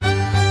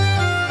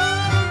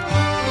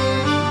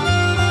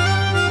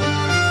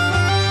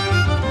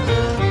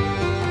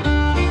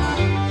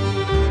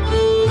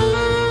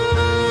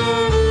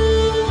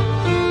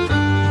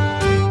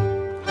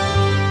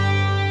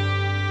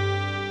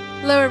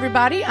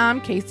everybody.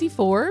 I'm Casey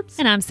Forbes.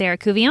 And I'm Sarah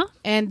Cuvillon.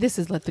 And this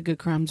is Let the Good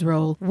Crimes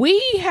Roll.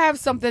 We have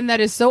something that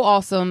is so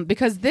awesome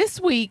because this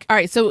week, all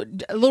right, so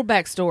a little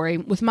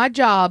backstory. With my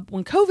job,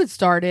 when COVID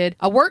started,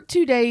 I worked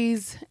 2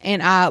 days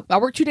and I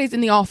worked 2 days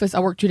in the office.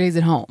 I worked 2 days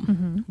at home.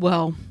 Mm-hmm.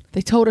 Well,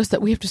 they told us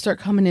that we have to start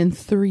coming in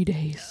 3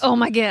 days. Oh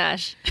my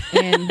gosh.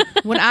 And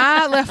when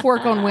I left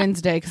work on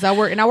Wednesday, because I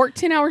work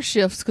 10-hour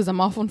shifts because I'm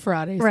off on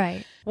Fridays.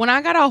 Right. When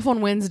I got off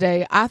on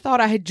Wednesday, I thought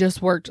I had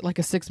just worked like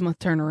a 6-month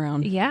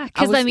turnaround. Yeah,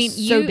 because I mean,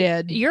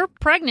 you're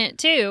pregnant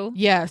too.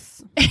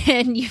 Yes.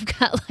 And you've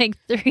got like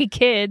 3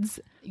 kids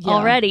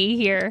already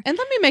here. And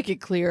let me make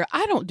it clear,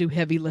 I don't do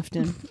heavy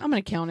lifting. I'm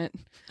going to count it.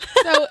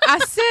 So I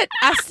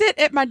sit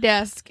at my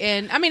desk,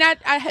 and I mean,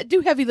 I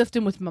do heavy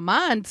lifting with my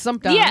mind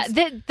sometimes. Yeah,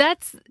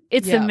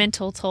 it's a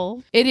mental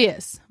toll. It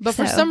is. But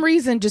for some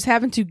reason, just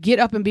having to get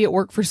up and be at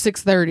work for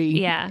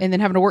 6:30 and then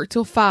having to work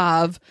till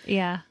 5.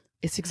 Yeah.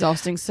 It's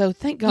exhausting. So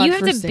thank God you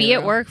for have to Sarah. be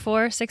at work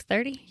for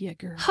 6:30? Yeah,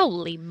 girl.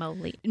 Holy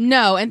moly.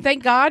 No, and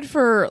thank God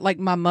for like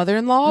my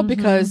mother-in-law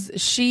because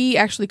she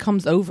actually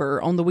comes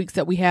over on the weeks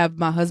that we have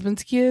my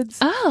husband's kids.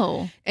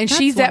 Oh. And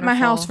she's at my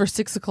house for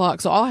 6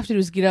 o'clock. So all I have to do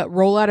is get up,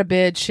 roll out of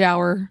bed,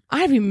 shower. I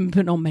haven't even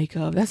put on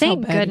makeup. That's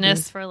Thank how bad goodness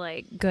it is. for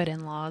like good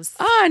in-laws.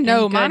 I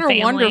know. Mine are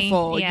family.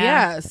 wonderful.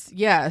 Yeah.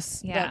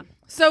 Yes. Yeah.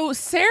 So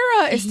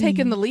Sarah is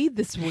taking the lead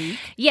this week.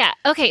 Yeah.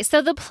 Okay.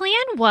 So the plan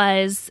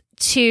was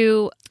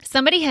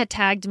somebody had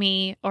tagged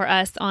me or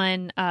us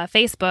on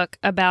Facebook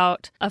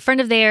about a friend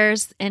of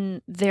theirs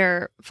and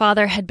their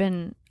father had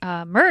been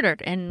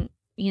murdered. And,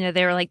 you know,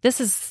 they were like,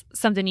 this is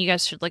something you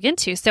guys should look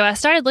into. So I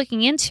started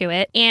looking into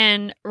it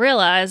and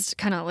realized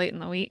kind of late in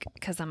the week,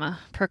 because I'm a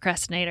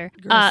procrastinator,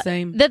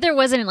 same. that there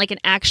wasn't like an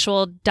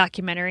actual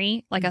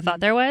documentary like I thought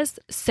there was.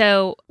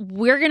 So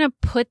we're going to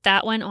put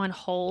that one on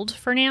hold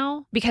for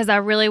now because I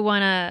really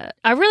want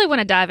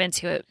to dive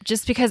into it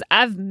just because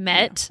I've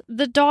met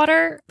the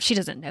daughter. She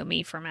doesn't know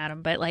me from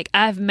Adam, but like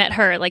I've met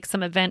her at like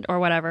some event or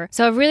whatever.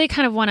 So I really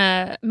kind of want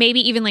to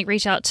maybe even like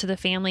reach out to the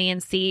family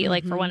and see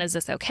like, for one, is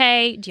this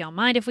okay? Do y'all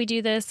mind if we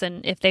do this?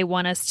 And if they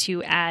want us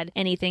to add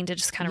anything to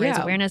just kind of raise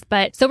awareness.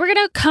 But so we're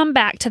going to come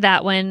back to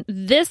that one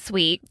this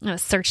week. I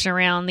was searching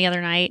around the other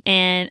night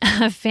and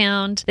I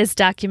found this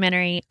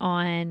documentary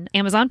on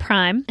Amazon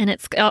Prime and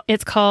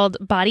it's called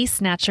Body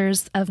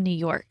Snatchers of New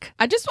York.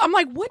 I'm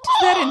like, what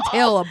does that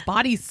entail? A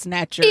body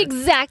snatcher?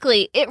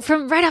 Exactly.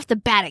 From right off the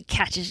bat, it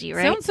catches you,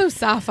 right? Sounds so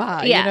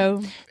sci-fi, you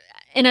know?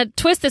 In a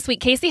twist this week,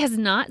 Casey has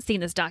not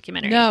seen this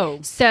documentary. No.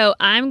 So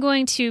I'm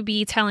going to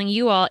be telling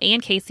you all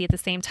and Casey at the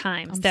same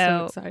time. I'm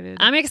so excited.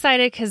 I'm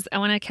excited because I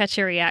want to catch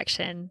your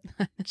reaction.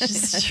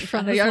 Just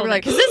from this whole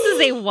because this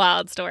is a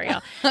wild story,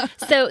 y'all.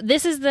 So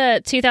this is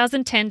the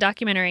 2010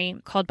 documentary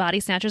called Body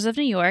Snatchers of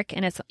New York,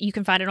 and you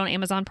can find it on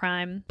Amazon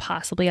Prime,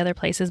 possibly other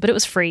places, but it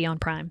was free on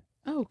Prime.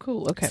 Oh,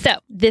 cool. Okay. So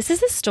this is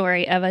the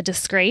story of a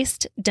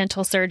disgraced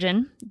dental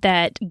surgeon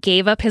that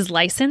gave up his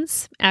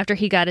license after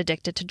he got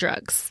addicted to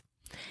drugs.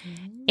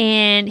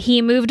 And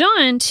he moved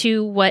on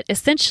to what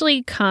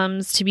essentially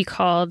comes to be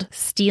called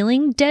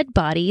stealing dead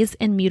bodies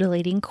and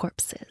mutilating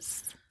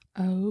corpses.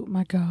 Oh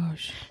my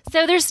gosh.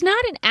 So there's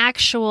not an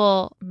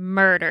actual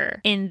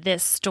murder in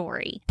this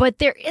story, but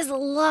there is a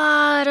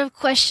lot of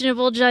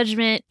questionable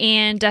judgment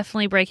and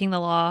definitely breaking the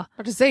law. I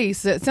have to say,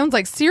 so it sounds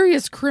like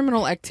serious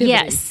criminal activity.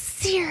 Yes,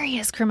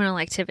 serious criminal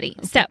activity.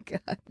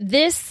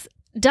 This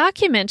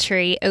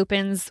documentary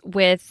opens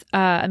with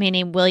a man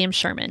named William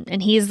Sherman,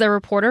 and he's the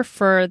reporter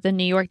for the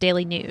New York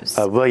Daily News.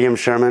 William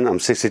Sherman, I'm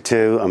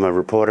 62. I'm a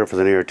reporter for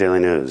the New York Daily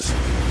News.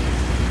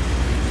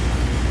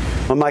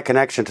 Well, my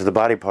connection to the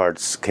body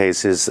parts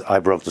case is I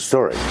broke the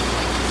story.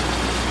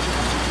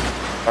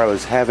 I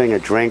was having a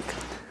drink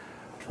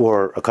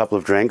or a couple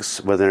of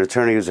drinks with an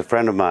attorney who's a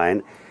friend of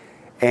mine,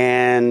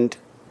 and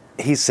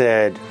he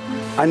said,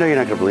 I know you're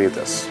not going to believe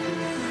this,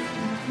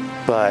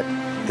 but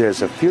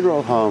there's a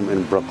funeral home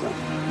in Brooklyn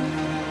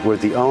where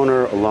the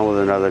owner, along with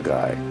another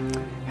guy,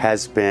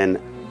 has been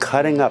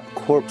cutting up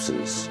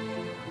corpses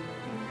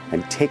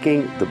and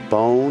taking the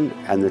bone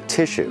and the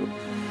tissue,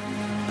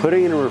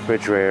 putting it in a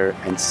refrigerator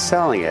and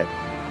selling it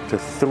to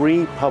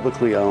 3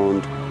 publicly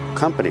owned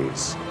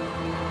companies.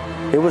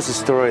 It was a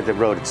story that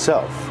wrote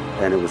itself,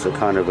 and it was a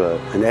kind of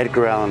an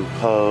Edgar Allan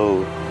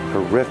Poe,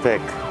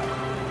 horrific,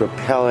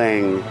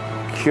 repelling,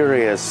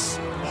 curious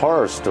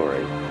horror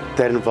story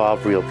that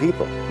involved real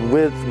people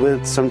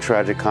with some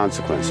tragic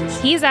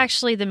consequences. He's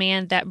actually the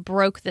man that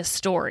broke the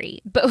story.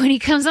 But when he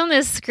comes on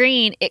this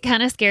screen, it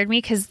kind of scared me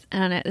because, I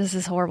don't know, this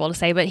is horrible to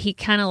say, but he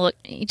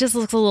just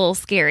looks a little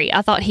scary.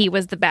 I thought he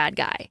was the bad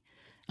guy.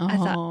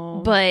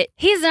 But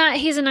he's not.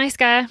 He's a nice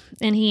guy,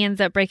 and he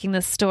ends up breaking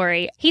this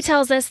story. He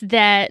tells us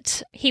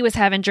that he was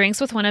having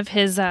drinks with one of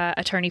his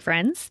attorney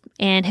friends,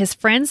 and his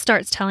friend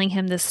starts telling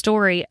him this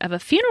story of a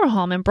funeral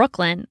home in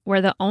Brooklyn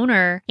where the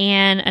owner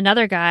and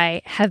another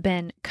guy have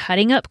been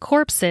cutting up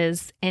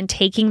corpses and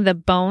taking the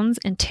bones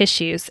and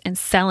tissues and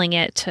selling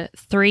it to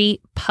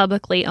 3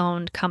 publicly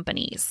owned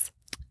companies.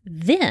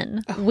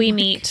 Then we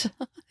meet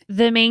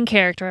the main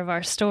character of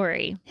our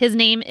story. His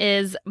name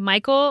is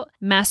Michael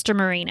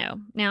Mastromarino.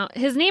 Now,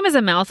 his name is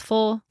a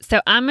mouthful, so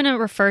I'm going to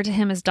refer to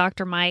him as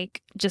Dr.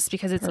 Mike just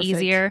because it's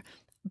easier.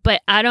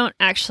 But I don't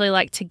actually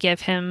like to give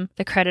him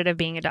the credit of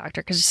being a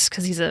doctor because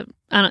he's a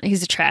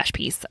trash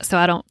piece.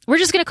 So we're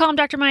just going to call him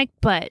Dr. Mike.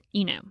 But,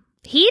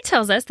 he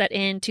tells us that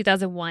in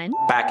 2001.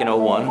 Back in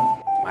 2001,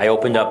 I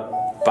opened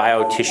up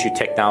Biotissue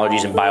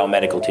Technologies and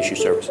Biomedical Tissue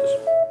Services.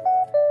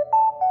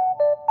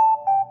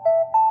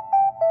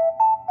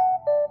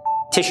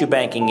 Tissue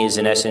banking is,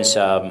 in essence,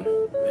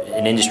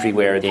 an industry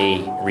where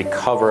they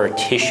recover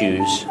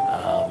tissues,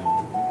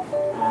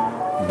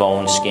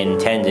 bone, skin,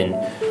 tendon,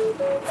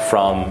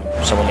 from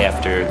someone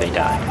after they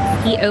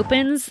die. He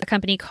opens a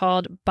company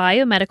called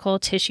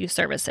Biomedical Tissue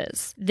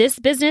Services. This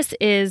business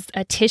is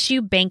a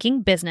tissue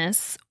banking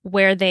business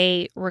where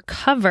they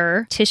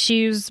recover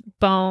tissues,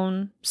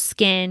 bone,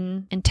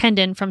 skin, and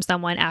tendon from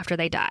someone after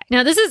they die.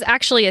 Now, this is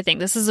actually a thing.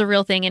 This is a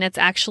real thing, and it's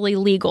actually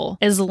legal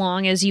as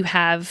long as you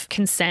have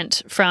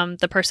consent from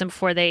the person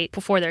before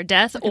their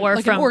death, or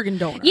like from an organ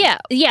donor. Yeah,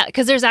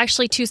 because there's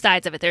actually two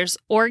sides of it. There's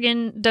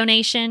organ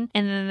donation,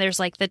 and then there's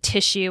like the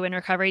tissue and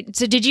recovery.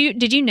 So did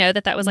you know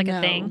that was like a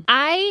thing?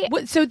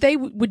 So they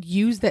would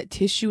use that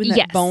tissue and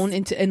that bone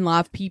in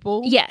live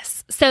people?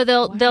 Yes. So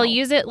they'll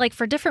use it like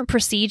for different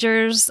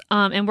procedures,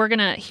 and we're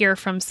gonna hear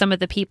from some of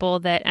the people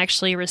that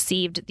actually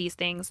received these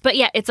things. But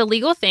yeah, it's a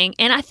legal thing.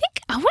 And I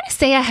want to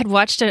say I had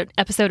watched an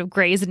episode of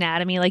Grey's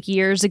Anatomy like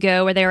years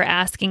ago where they were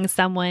asking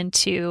someone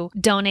to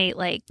donate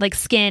like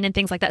skin and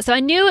things like that. So I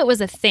knew it was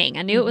a thing.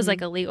 I knew it was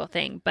like a legal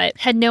thing, but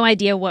had no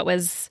idea what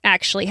was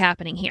actually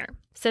happening here.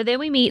 So then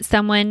we meet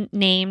someone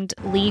named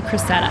Lee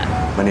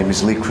Crusetta. My name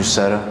is Lee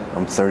Crusetta.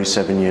 I'm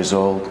 37 years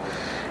old,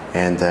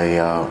 and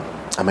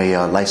I'm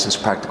a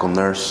licensed practical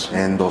nurse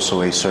and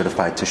also a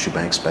certified tissue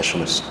bank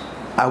specialist.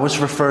 I was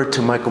referred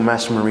to Michael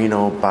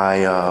Mastromarino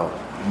by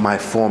my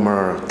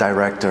former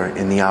director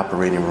in the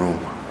operating room.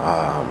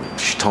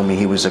 She told me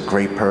he was a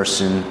great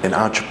person, an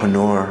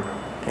entrepreneur,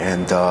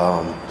 and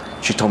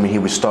she told me he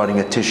was starting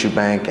a tissue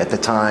bank at the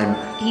time.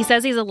 He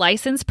says he's a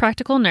licensed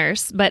practical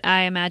nurse, but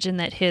I imagine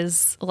that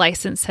his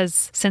license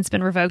has since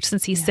been revoked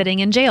since he's sitting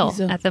in jail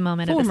at the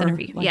moment of this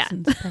interview. Yeah.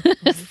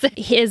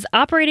 His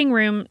operating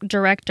room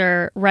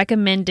director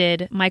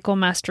recommended Michael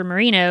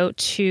Mastromarino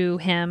to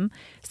him,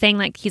 saying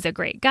like he's a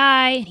great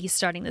guy, he's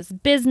starting this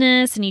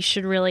business, and you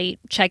should really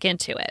check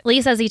into it.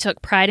 Lee says he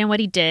took pride in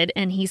what he did,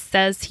 and he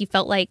says he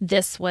felt like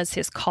this was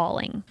his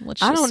calling.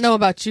 I don't know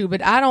about you,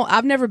 but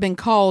I've never been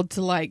called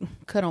to like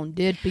cut on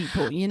dead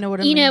people. You know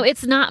what I mean?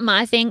 It's not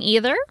my thing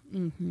either,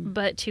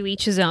 but to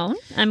each his own.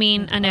 I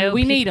mean, I know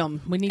we need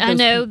them. We need. I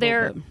know people,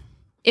 they're.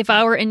 If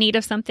I were in need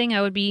of something,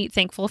 I would be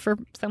thankful for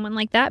someone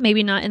like that.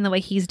 Maybe not in the way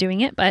he's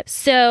doing it. But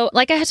so,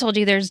 like I had told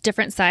you, there's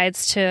different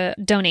sides to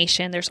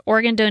donation. There's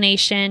organ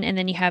donation, and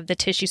then you have the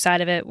tissue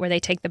side of it where they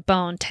take the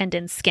bone,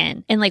 tendon,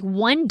 skin. And like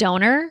one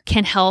donor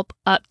can help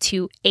up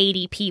to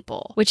 80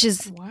 people, which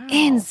is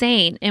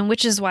insane. And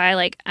which is why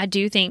like I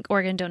do think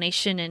organ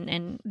donation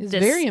and is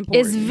this very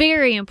important. Is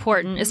very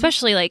important.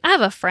 Especially like I have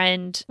a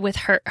friend with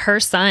her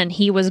son.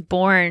 He was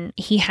born.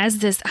 He has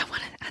this,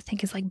 I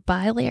think it's like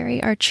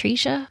biliary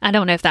atresia. I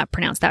don't know if that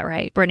pronounced that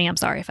right. Brittany, I'm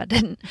sorry if I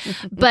didn't.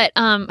 But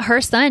her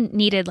son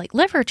needed like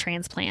liver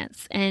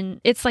transplants,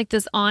 and it's like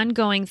this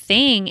ongoing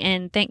thing.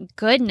 And thank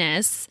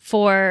goodness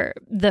for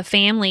the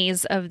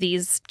families of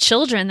these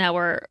children that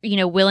were,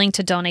 willing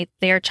to donate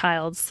their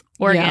child's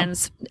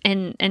organs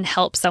and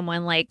help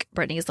someone like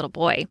Brittany's little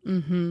boy.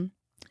 Mm-hmm.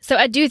 So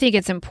I do think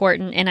it's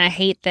important, and I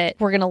hate that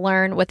we're going to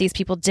learn what these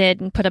people did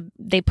and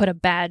they put a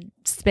bad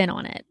spin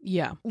on it.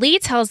 Yeah. Lee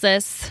tells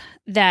us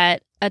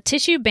that a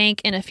tissue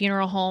bank in a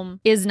funeral home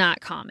is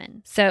not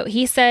common. So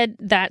he said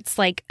that's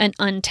like an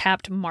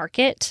untapped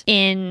market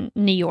in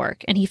New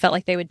York, and he felt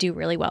like they would do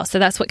really well. So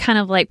that's what kind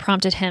of like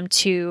prompted him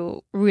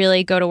to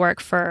really go to work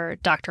for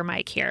Dr.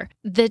 Mike here.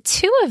 The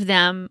two of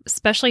them,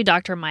 especially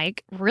Dr.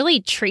 Mike,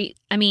 really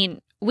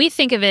we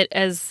think of it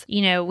as,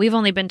 we've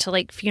only been to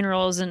like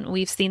funerals and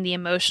we've seen the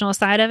emotional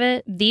side of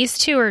it. These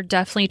two are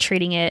definitely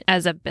treating it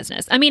as a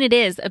business. I mean, it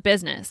is a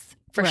business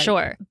for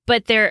sure,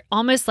 but they're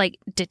almost like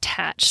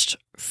detached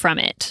from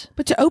it.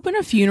 But to open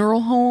a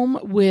funeral home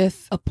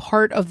with a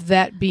part of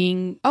that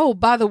being, oh,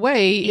 by the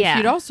way, if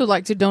you'd also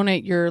like to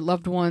donate your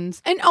loved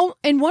ones, and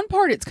in one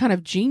part it's kind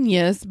of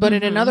genius, but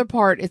in another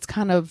part it's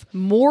kind of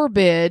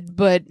morbid,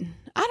 but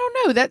I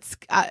don't know. That's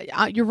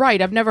you're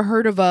right. I've never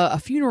heard of a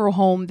funeral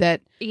home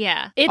that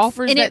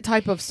offers that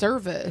type of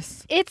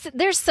service.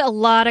 There's a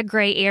lot of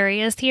gray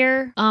areas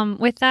here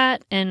with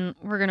that, and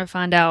we're gonna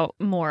find out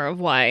more of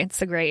why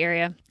it's a gray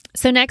area.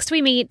 So next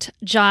we meet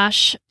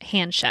Josh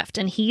Hanshaft,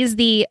 and he's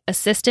the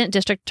assistant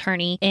district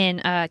attorney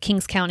in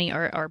Kings County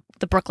or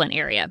the Brooklyn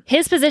area.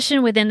 His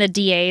position within the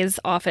DA's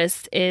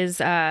office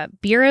is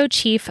Bureau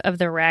Chief of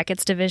the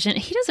Rackets Division.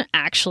 He doesn't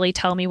actually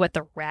tell me what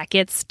the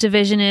Rackets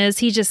Division is.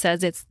 He just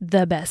says it's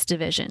the best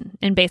division.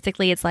 And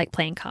basically it's like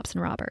playing cops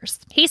and robbers.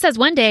 He says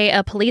one day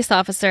a police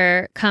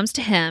officer comes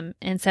to him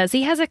and says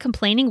he has a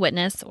complaining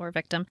witness or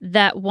victim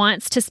that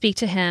wants to speak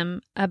to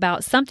him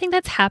about something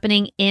that's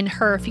happening in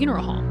her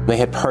funeral home. They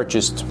had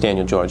purchased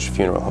Daniel George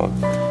Funeral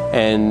Home,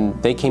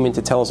 and they came in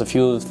to tell us a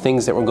few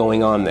things that were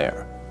going on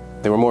there.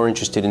 They were more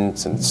interested in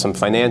some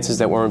finances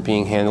that weren't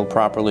being handled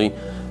properly,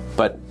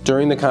 but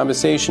during the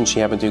conversation, she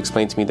happened to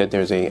explain to me that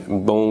there's a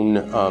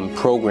bone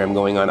program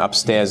going on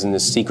upstairs in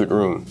this secret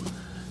room.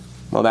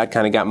 Well, that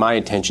kind of got my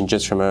attention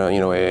just from an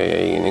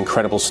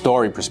incredible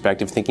story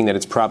perspective, thinking that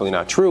it's probably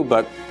not true,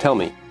 but tell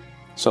me.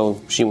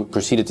 So she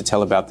proceeded to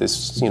tell about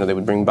this, they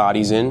would bring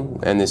bodies in,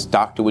 and this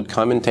doctor would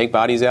come and take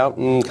bodies out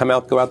and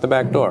go out the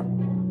back door.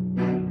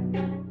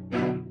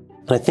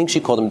 And I think she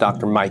called him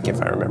Dr. Mike,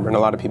 if I remember, and a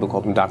lot of people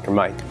called him Dr.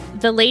 Mike.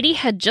 The lady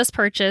had just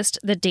purchased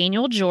the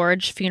Daniel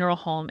George Funeral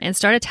Home and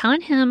started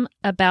telling him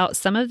about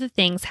some of the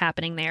things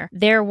happening there.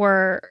 They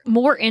were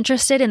more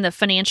interested in the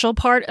financial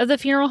part of the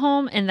funeral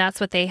home, and that's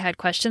what they had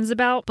questions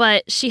about.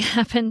 But she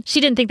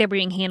didn't think they were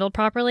being handled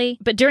properly.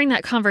 But during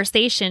that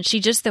conversation, she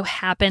just so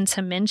happened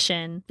to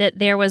mention that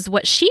there was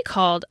what she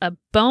called a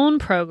bone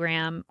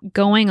program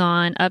going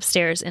on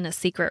upstairs in a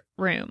secret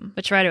room,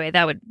 which right away,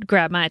 that would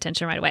grab my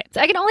attention right away.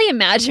 So I can only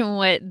imagine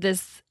what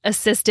this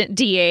assistant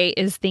DA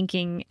is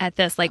thinking at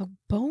this, like, a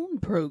bone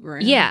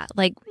program. Yeah,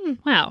 like,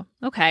 wow,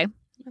 okay.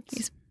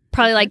 He's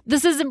probably like,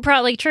 this isn't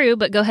probably true,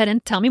 but go ahead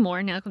and tell me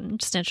more. Now I'm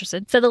just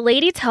interested. So the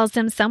lady tells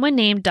him someone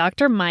named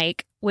Dr.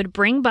 Mike would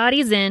bring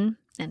bodies in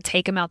and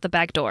take them out the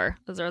back door.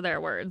 Those are their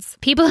words.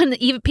 People in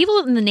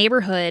the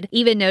neighborhood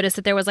even noticed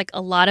that there was like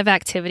a lot of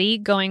activity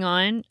going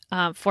on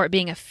for it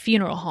being a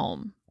funeral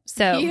home.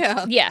 So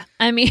yeah,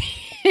 I mean,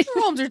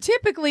 funeral homes are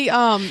typically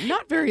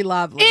not very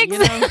lively.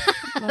 Exactly.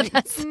 Like,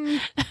 that's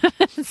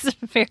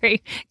a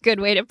very good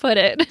way to put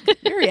it.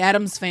 Very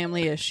Addams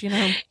Family-ish,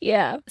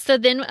 Yeah. So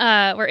then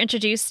we're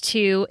introduced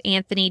to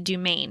Anthony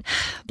Dumaine.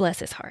 Bless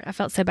his heart. I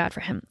felt so bad for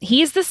him.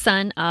 He's the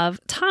son of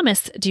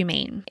Thomas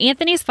Dumaine.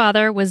 Anthony's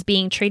father was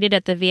being treated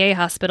at the VA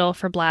hospital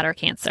for bladder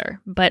cancer,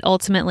 but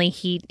ultimately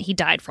he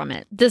died from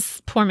it.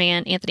 This poor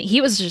man, Anthony, he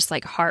was just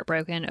like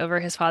heartbroken over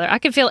his father. I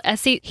could feel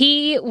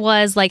he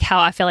was like how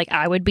I feel like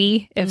I would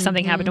be if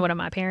something happened to one of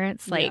my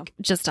parents, like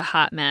just a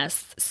hot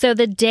mess. So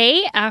the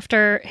day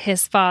after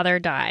his father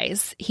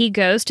dies, he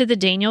goes to the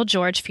Daniel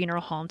George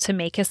Funeral Home to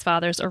make his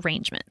father's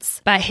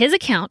arrangements. By his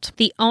account,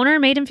 the owner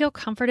made him feel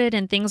comforted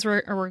and things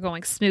were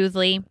going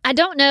smoothly. I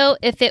don't know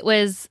if it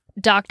was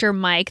Dr.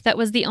 Mike that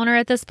was the owner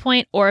at this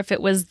point, or if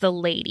it was the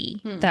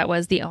lady that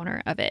was the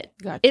owner of it.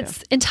 Gotcha.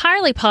 It's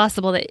entirely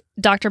possible that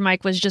Dr.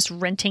 Mike was just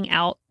renting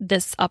out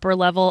this upper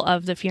level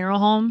of the funeral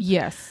home.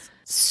 Yes.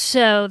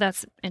 So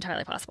that's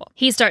entirely possible.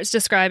 He starts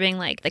describing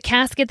like the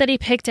casket that he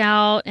picked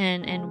out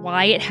and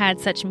why it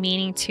had such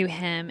meaning to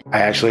him.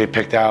 I actually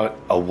picked out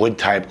a wood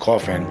type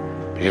coffin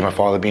because my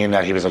father, being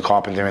that he was a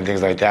carpenter and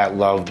things like that,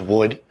 loved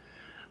wood.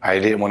 I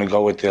didn't want to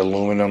go with the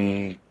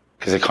aluminum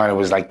because it kind of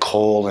was like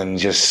cold and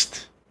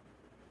just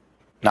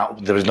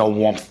there was no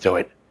warmth to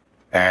it.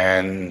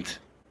 And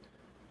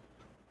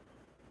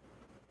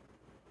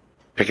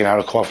picking out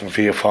a coffin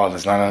for your father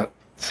is not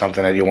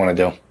something that you want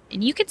to do.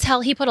 And you could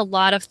tell he put a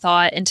lot of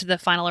thought into the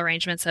final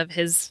arrangements of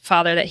his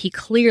father that he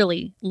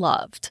clearly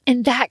loved.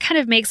 And that kind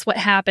of makes what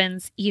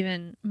happens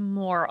even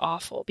more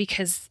awful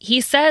because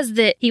he says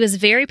that he was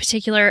very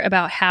particular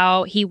about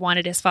how he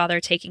wanted his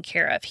father taken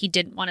care of. He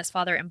didn't want his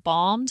father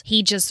embalmed.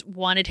 He just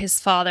wanted his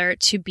father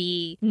to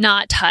be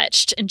not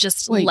touched and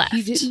just left.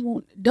 He didn't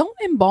want, don't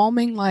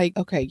embalming, like,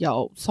 okay,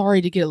 y'all,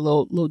 sorry to get a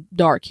little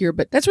dark here,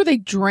 but that's where they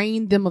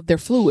drain them of their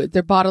fluid,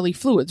 their bodily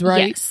fluids,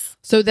 right? Yes.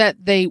 So that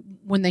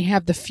when they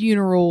have the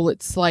funeral,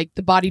 it's like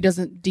the body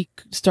doesn't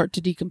start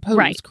to decompose,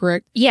 right?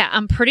 Correct? Yeah,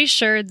 I'm pretty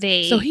sure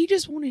So he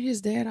just wanted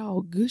his dad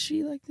all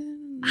gushy like that?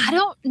 I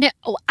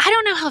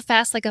don't know how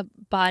fast like a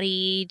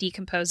body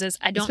decomposes.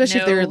 I don't Especially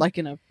know. if they're like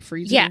in a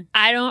freezer. Yeah,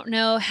 I don't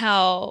know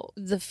how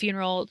the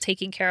funeral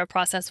taking care of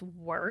process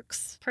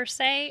works per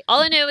se.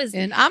 All I know is,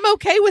 and I'm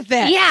okay with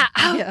that.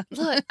 Yeah,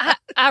 look,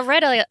 I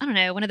read I don't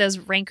know, one of those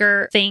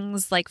ranker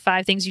things, like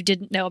 5 things you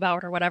didn't know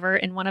about or whatever,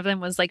 and one of them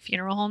was like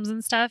funeral homes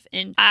and stuff.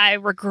 And I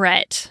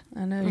regret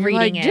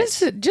reading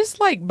it. Just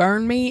like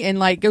burn me and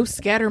like go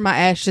scatter my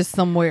ashes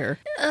somewhere.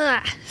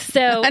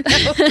 So all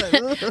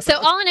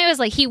I know is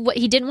like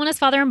he didn't want his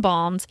father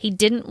embalmed. He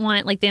didn't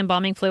want like the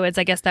embalming fluids,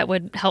 I guess that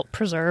would help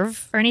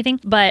preserve or anything.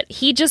 But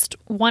he just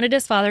wanted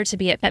his father to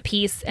be at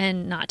peace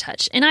and not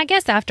touched. And I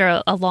guess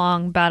after a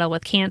long battle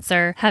with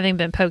cancer, having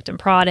been poked and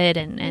prodded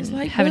and it's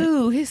like, having...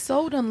 ooh, his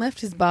soul done left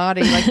his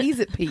body. Like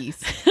he's at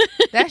peace.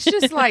 That's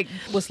just like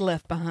what's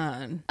left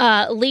behind.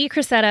 Lee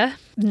Cressetta,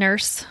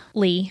 nurse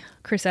Lee,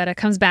 Crusetta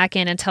comes back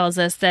in and tells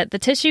us that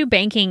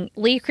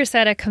Lee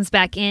Crusetta comes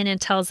back in and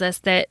tells us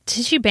that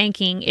tissue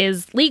banking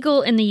is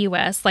legal in the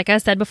U.S., like I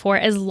said before,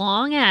 as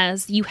long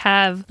as you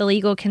have the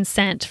legal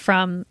consent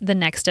from the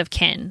next of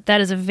kin.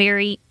 That is a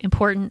very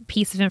important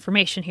piece of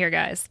information here,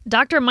 guys.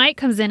 Dr. Mike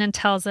comes in and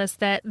tells us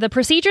that the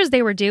procedures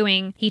they were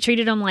doing, he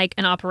treated them like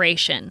an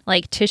operation,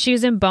 like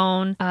tissues and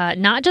bone,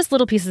 not just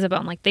little pieces of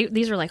bone. Like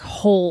these are like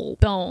whole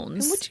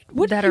bones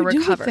that are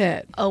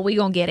recovered. Oh, we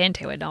gonna get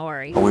into it. Don't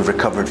worry. We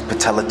recovered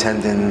patella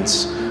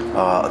tendons,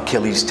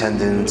 Achilles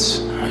tendons,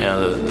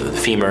 the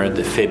femur,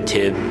 the fib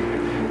tib,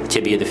 the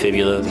tibia, the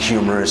fibula, the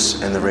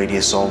humerus, and the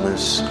radius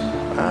ulmus.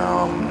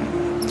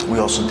 We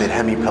also did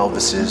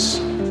hemipelvises.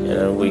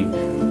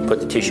 We put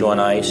the tissue on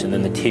ice, and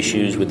then the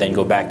tissues would then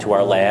go back to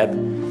our lab.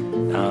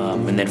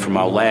 And then from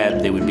our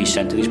lab, they would be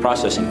sent to these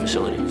processing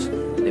facilities.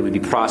 They would be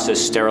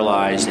processed,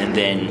 sterilized, and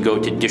then go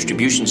to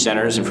distribution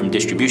centers, and from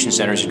distribution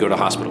centers, you go to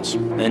hospitals.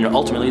 And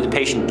ultimately, the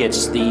patient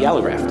gets the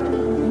allograft.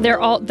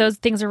 Those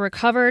things are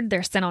recovered.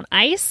 They're sent on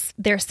ice.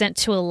 They're sent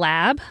to a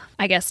lab,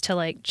 I guess, to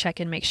like check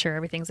and make sure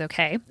everything's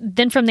okay.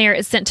 Then from there,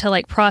 it's sent to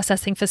like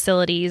processing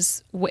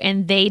facilities,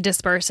 and they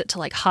disperse it to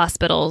like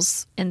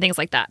hospitals and things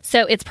like that.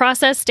 So it's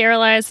processed,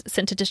 sterilized,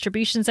 sent to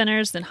distribution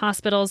centers, then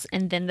hospitals,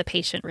 and then the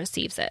patient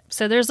receives it.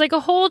 So there's like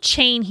a whole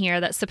chain here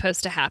that's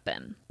supposed to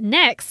happen.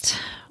 Next,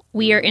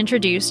 we are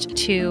introduced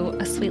to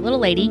a sweet little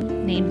lady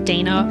named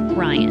Dana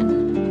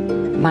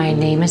Ryan. My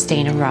name is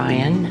Dana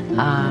Ryan.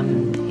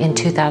 In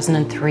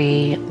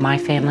 2003, my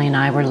family and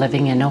I were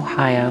living in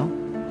Ohio,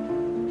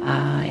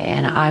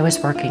 and I was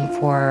working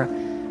for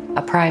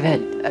a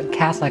private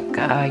Catholic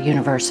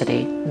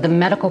university. The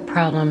medical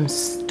problems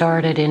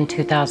started in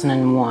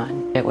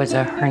 2001. It was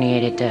a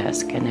herniated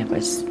disc, and it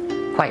was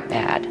quite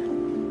bad.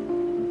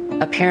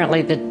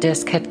 Apparently, the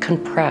disc had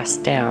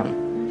compressed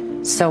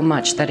down so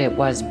much that it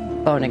was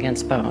bone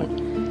against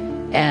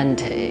bone. And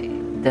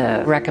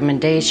the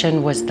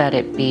recommendation was that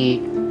it be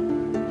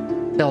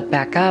built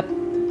back up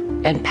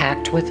and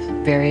packed with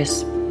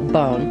various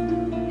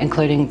bone,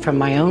 including from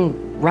my own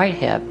right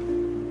hip,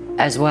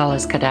 as well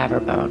as cadaver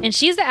bone. And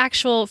she's the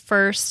actual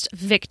first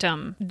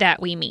victim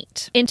that we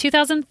meet. In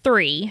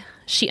 2003,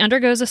 she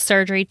undergoes a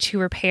surgery to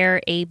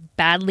repair a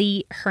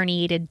badly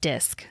herniated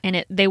disc,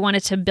 and they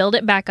wanted to build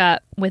it back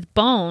up with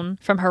bone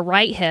from her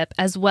right hip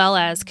as well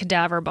as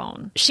cadaver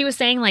bone. She was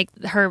saying like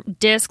her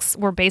discs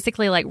were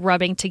basically like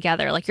rubbing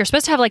together. Like you're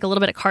supposed to have like a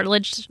little bit of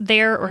cartilage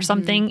there or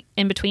something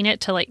in between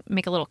it to like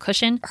make a little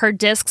cushion. Her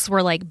discs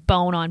were like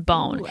bone on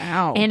bone.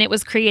 Wow. And it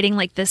was creating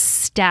like this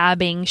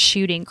stabbing,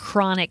 shooting,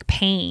 chronic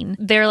pain.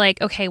 They're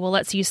like, okay, well,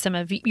 let's use some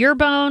of your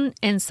bone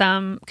and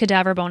some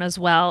cadaver bone as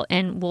well,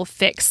 and we'll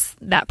fix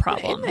that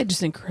problem. Isn't that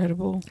just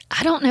incredible?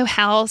 I don't know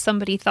how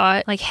somebody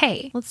thought, like,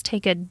 hey, let's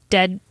take a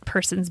dead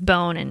person's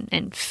bone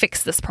and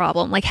fix this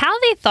problem. Like, how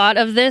they thought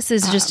of this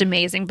is just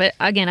amazing. But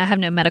again, I have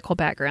no medical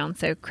background,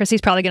 so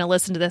Chrissy's probably going to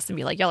listen to this and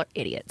be like, y'all are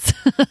idiots.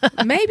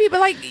 Maybe, but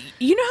like,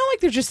 you know how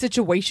like there's just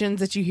situations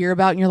that you hear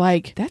about and you're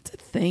like, that's a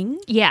thing?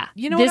 Yeah.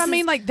 You know what I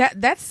mean? Like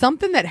that's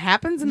something that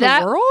happens in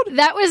the world?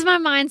 That was my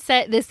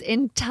mindset this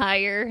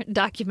entire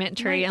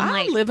documentary. I'm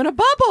like, I live in a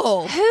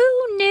bubble.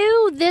 Who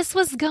knew this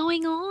was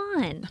going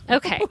on?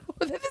 Okay.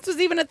 This was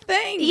even a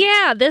thing.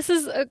 Yeah, this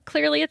is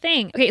clearly a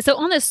thing. Okay, so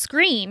on the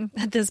screen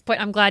at this point,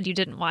 I'm glad you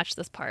didn't watch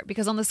this part,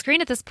 because on the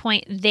screen at this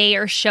point, they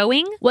are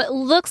showing what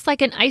looks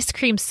like an ice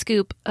cream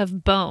scoop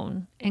of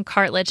bone and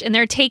cartilage, and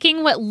they're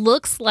taking what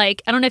looks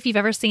like, I don't know if you've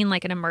ever seen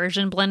like an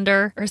immersion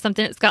blender or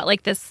something. It's got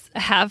like this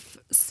half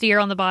sphere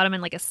on the bottom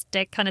and like a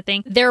stick kind of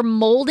thing. They're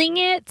molding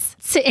it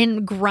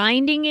and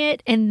grinding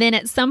it, and then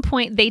at some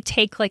point they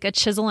take like a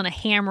chisel and a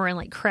hammer and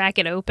like crack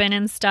it open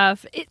and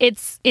stuff.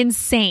 It's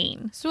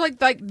insane. So like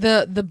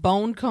the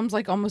bone comes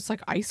like almost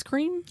like ice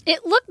cream?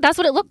 That's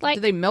what it looked like.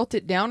 Do they melt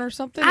it down or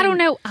something? I don't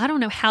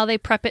know how they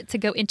prep it to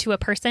go into a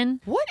person.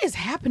 What is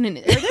happening?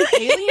 Are there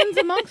aliens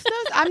amongst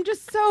us? I'm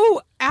just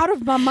so out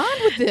of my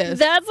mind with this.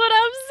 That's what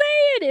I'm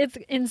saying. It's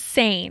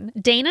insane.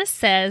 Dana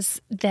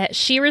says that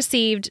she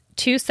received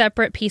 2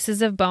 separate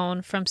pieces of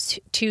bone from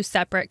 2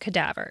 separate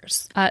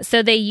cadavers.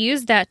 So they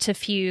used that to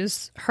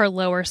fuse her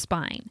lower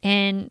spine.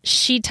 And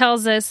she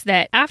tells us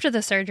that after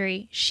the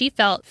surgery, she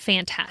felt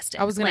fantastic.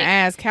 I was going to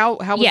ask, how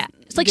was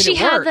it's like she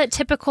had that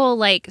typical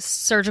like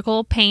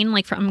surgical pain,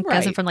 like from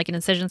guessing from like an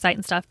incision site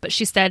and stuff. But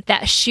she said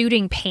that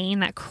shooting pain,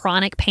 that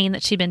chronic pain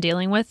that she'd been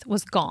dealing with,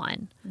 was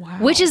gone. Wow.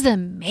 Which is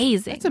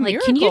amazing. That's a like,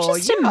 miracle. can you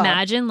just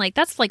imagine? Like,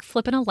 that's like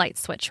flipping a light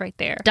switch right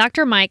there.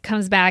 Dr. Mike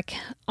comes back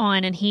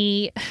on and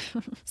he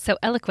so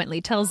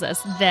eloquently tells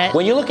us that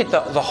when you look at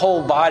the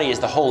whole body as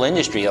the whole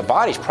industry, a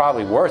body's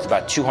probably worth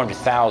about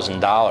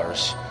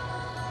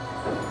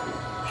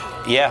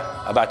 $200,000.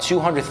 Yeah, about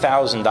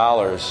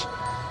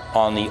 $200,000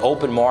 on the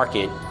open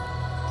market,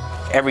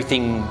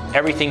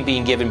 everything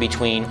being given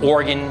between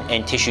organ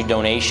and tissue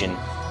donation.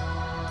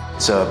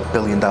 It's a $1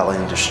 billion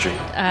industry.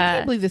 I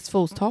can't believe this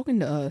fool's talking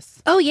to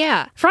us. Oh,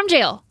 yeah. From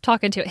jail,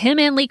 talking to it. Him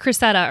and Lee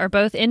Crusetta are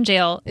both in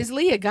jail. Is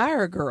Lee a guy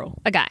or a girl?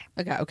 A guy.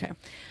 A guy, okay.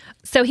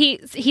 So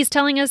he's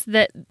telling us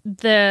that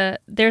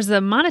there's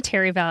a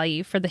monetary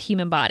value for the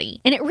human body.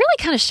 And it really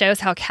kind of shows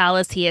how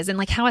callous he is. And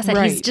like how I said,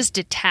 he's just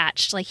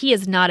detached. Like he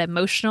is not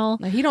emotional.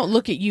 Like, he don't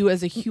look at you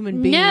as a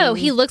human being. No,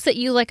 he looks at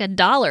you like a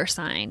dollar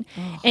sign.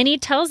 Oh. And he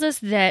tells us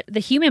that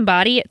the human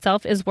body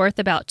itself is worth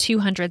about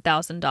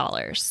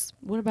 $200,000.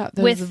 What about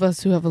those of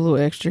us who have a little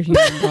extra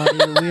human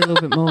body? Are we a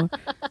little bit more?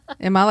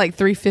 Am I like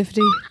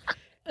 350?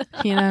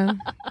 You know?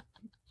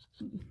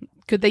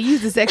 Could they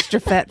use this extra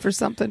fat for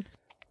something?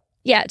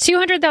 Yeah,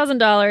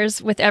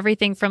 $200,000 with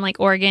everything from like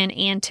organ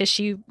and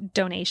tissue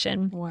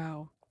donation.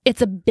 Wow.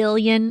 It's $1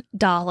 billion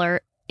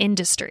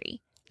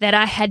industry that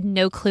I had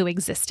no clue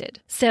existed.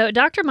 So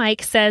Dr.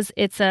 Mike says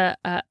it's a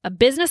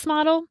business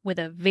model with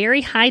a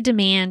very high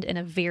demand and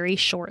a very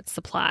short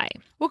supply.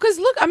 Well, because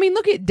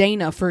look at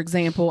Dana, for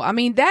example. I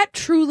mean, that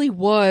truly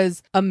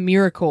was a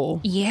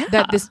miracle. Yeah.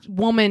 That this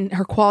woman,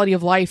 her quality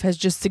of life has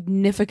just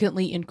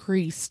significantly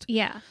increased.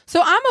 Yeah.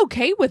 So I'm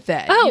okay with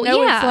that. Oh,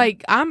 yeah. It's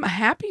like, I'm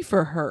happy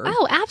for her.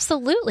 Oh,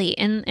 absolutely.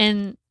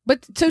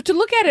 But so to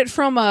look at it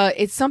from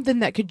it's something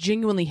that could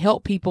genuinely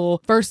help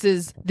people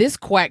versus this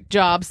quack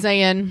job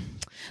saying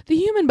the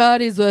human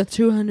body is worth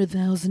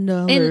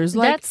 $200,000.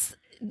 Like,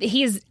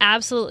 he's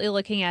absolutely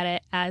looking at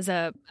it as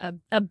a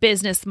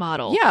business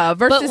model. Yeah,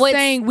 versus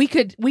saying we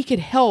could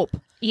help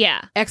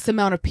X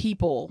amount of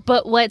people.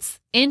 But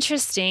what's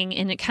interesting,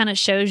 and it kind of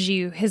shows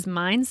you his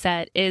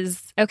mindset,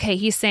 is okay,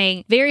 he's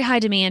saying very high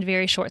demand,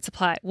 very short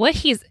supply.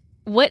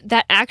 What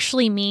that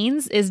actually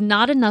means is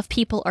not enough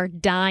people are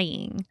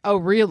dying. Oh,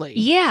 really?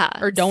 Yeah.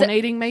 Or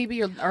donating,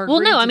 maybe? Or well,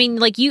 no, I mean,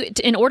 like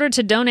in order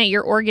to donate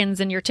your organs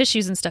and your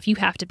tissues and stuff, you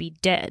have to be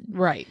dead.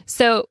 Right.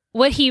 So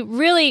what he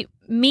really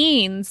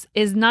means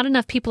is not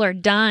enough people are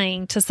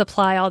dying to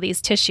supply all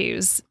these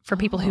tissues for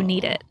people who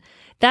need it.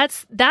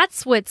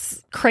 That's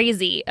what's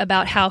crazy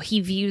about how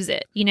he views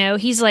it. You know,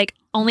 he's like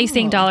only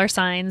seeing dollar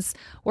signs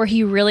where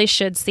he really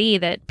should see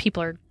that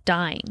people are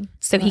dying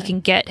so he can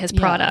get his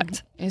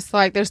product. It's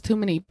like there's too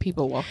many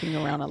people walking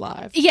around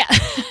alive. Yeah.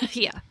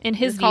 Yeah. In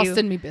his view.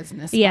 Costing me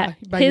business. Yeah.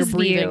 By his your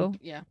breathing. view.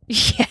 Yeah.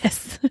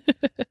 Yes.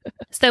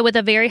 So with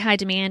a very high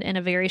demand and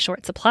a very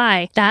short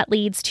supply, that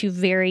leads to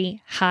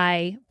very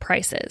high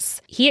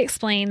prices. He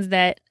explains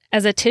that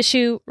as a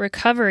tissue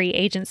recovery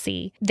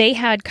agency, they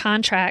had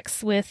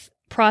contracts with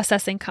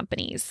processing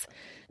companies.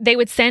 They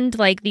would send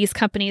like these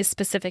companies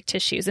specific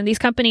tissues, and these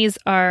companies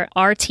are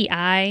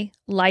RTI,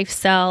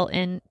 LifeCell,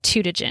 and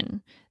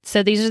Tutagen.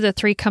 So these are the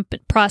three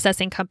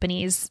processing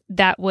companies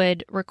that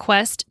would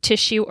request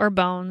tissue or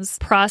bones,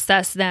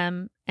 process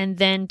them, and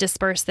then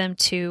disperse them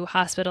to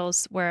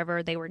hospitals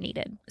wherever they were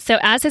needed. So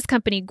as his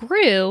company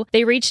grew,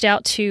 they reached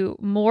out to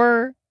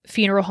more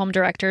funeral home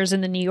directors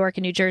in the New York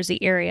and New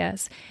Jersey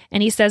areas.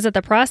 And he says that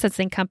the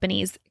processing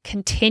companies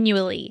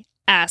continually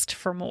asked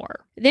for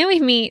more. Then we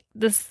meet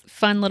this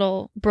fun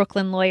little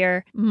Brooklyn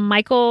lawyer,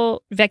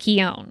 Michael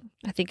Vecchione,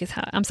 I think is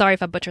how. I'm sorry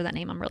if I butcher that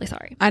name. I'm really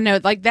sorry. I know,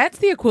 like that's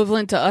the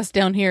equivalent to us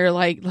down here,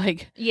 like a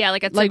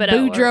Thibodeau, like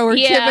Boudreaux or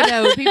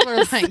Thibodeau.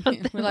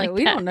 People are like,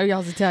 we don't know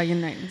y'all's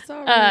Italian names.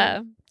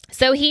 Sorry.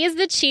 So he is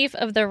the chief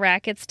of the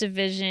rackets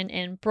division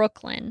in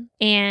Brooklyn,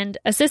 and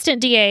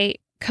Assistant DA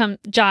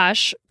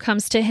Josh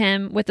comes to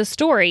him with a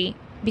story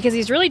because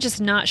he's really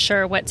just not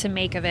sure what to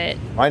make of it.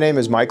 My name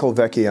is Michael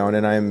Vecchione,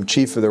 and I'm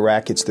chief of the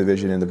rackets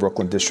division in the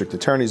Brooklyn District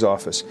Attorney's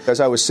Office. As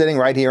I was sitting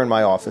right here in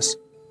my office,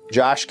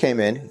 Josh came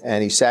in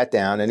and he sat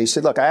down and he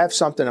said, look, I have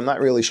something, I'm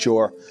not really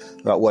sure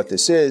about what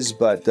this is,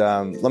 but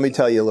let me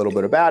tell you a little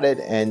bit about it.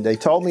 And they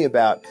told me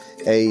about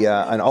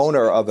an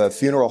owner of a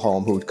funeral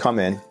home who had come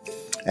in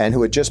and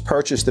who had just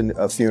purchased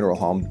a funeral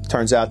home.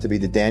 Turns out to be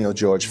the Daniel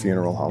George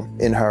Funeral Home.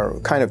 In her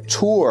kind of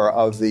tour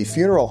of the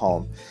funeral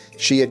home,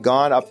 she had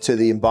gone up to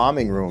the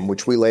embalming room,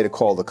 which we later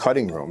call the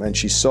cutting room, and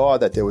she saw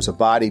that there was a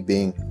body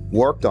being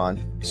worked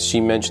on. She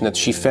mentioned that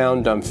she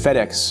found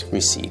FedEx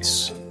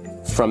receipts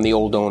from the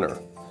old owner,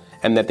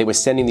 and that they were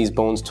sending these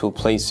bones to a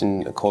place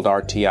called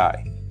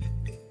RTI.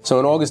 So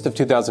in August of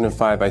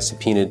 2005, I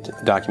subpoenaed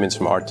documents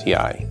from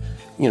RTI,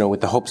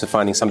 with the hopes of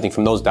finding something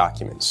from those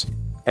documents.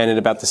 And at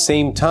about the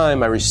same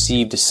time, I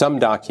received some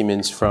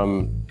documents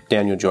from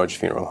Daniel George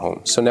Funeral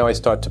Home. So now I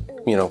start to,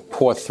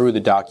 pour through the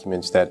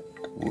documents that,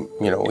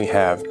 we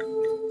have.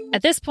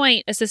 At this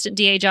point, Assistant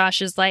DA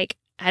Josh is like,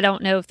 I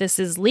don't know if this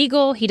is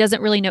legal. He doesn't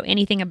really know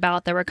anything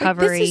about the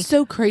recovery. Like, this is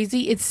so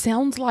crazy. It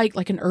sounds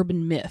like an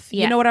urban myth.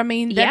 Yeah. You know what I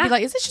mean? That'd be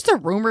like, is this just a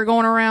rumor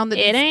going around that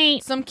it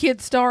ain't some kid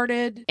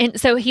started? And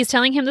so he's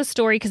telling him the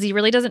story because he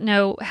really doesn't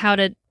know how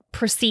to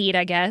proceed,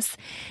 I guess.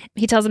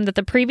 He tells him that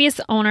the previous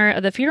owner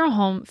of the funeral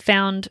home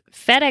found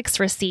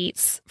FedEx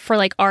receipts for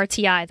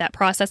RTI, that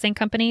processing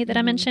company that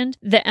I mentioned,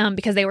 that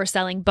because they were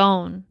selling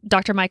bone.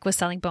 Dr. Mike was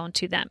selling bone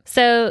to them.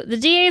 So the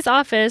DA's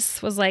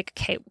office was like,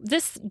 okay,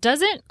 this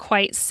doesn't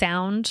quite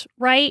sound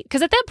right.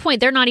 Because at that point,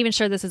 they're not even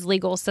sure this is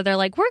legal. So they're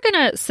like, we're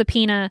going to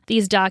subpoena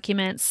these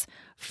documents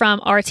from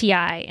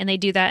RTI. And they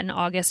do that in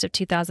August of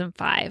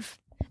 2005.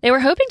 They were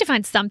hoping to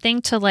find something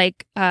to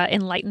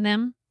enlighten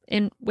them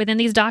within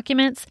these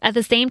documents. At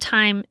the same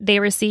time, they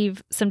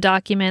receive some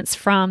documents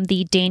from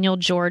the Daniel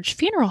George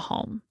Funeral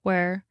Home,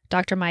 where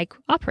Dr. Mike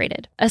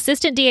operated.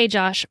 Assistant DA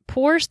Josh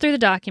pours through the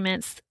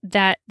documents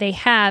that they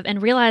have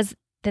and realizes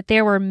that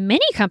there were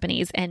many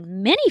companies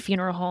and many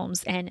funeral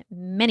homes and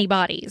many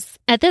bodies.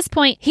 At this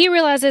point, he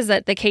realizes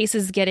that the case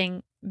is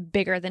getting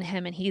bigger than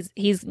him and he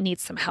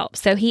needs some help.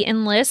 So he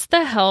enlists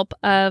the help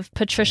of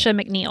Patricia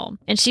McNeil,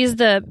 and she's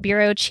the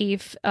bureau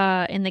chief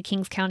in the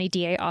Kings County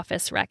DA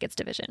office rackets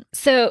division.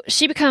 So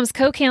she becomes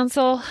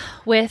co-counsel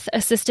with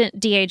Assistant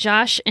DA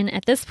Josh, and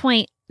at this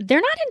point, they're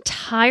not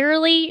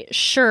entirely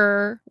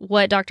sure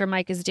what Dr.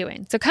 Mike is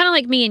doing. So kind of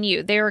like me and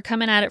you, they were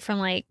coming at it from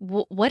like,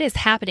 what is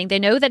happening? They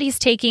know that he's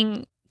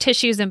taking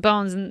tissues and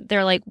bones, and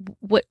they're like,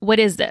 what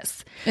is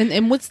this?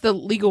 And what's the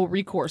legal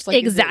recourse? Like,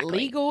 exactly. Is it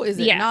legal? Is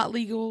it not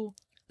legal?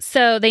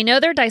 So they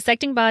know they're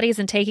dissecting bodies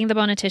and taking the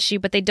bone and tissue,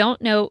 but they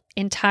don't know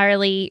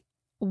entirely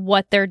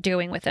what they're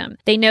doing with them.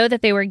 They know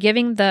that they were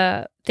giving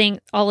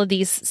all of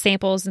these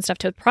samples and stuff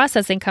to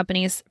processing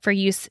companies for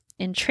use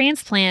in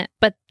transplant,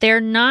 but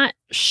they're not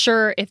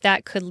sure if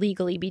that could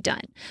legally be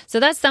done. So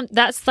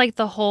that's like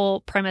the whole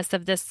premise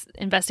of this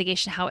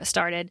investigation, how it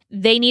started.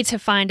 They need to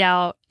find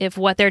out if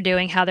what they're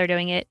doing, how they're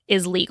doing it,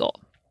 is legal.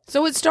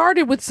 So it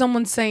started with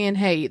someone saying,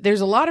 hey, there's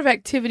a lot of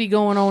activity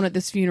going on at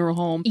this funeral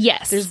home.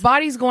 Yes. There's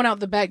bodies going out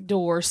the back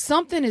door.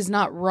 Something is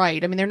not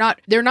right. I mean,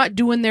 they're not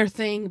doing their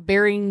thing,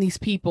 burying these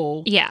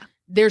people. Yeah.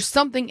 There's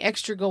something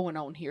extra going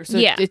on here. So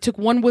yeah. it took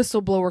one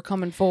whistleblower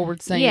coming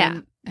forward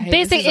saying, hey,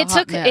 basically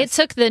it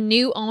took the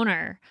new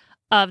owner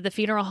of the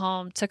funeral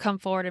home to come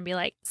forward and be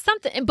like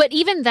something, but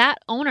even that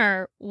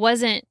owner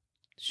wasn't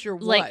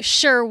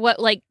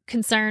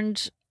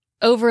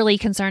overly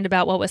concerned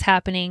about what was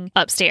happening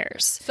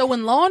upstairs. So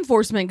when law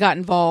enforcement got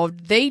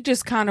involved, they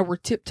just kind of were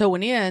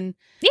tiptoeing in.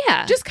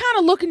 Yeah. Just kind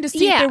of looking to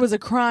see if there was a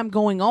crime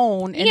going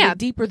on. And the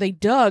deeper they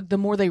dug, the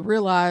more they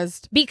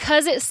realized.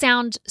 Because it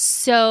sounds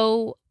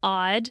so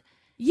odd.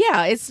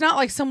 Yeah, it's not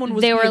like someone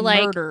was being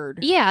murdered.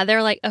 Yeah,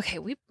 they're like, okay,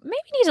 we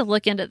maybe need to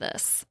look into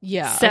this.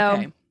 Yeah,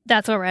 so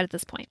that's where we're at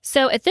this point.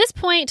 So at this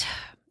point,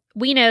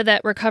 we know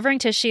that recovering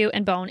tissue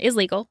and bone is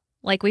legal,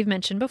 like we've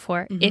mentioned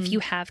before, if you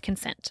have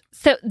consent.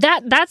 So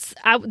that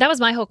was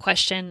my whole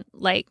question.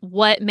 Like,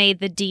 what made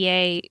the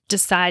DA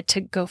decide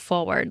to go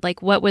forward?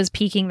 Like, what was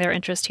piquing their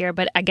interest here?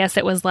 But I guess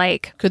it was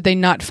like, could they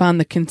not find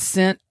the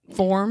consent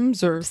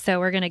forms? Or so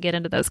we're going to get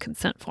into those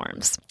consent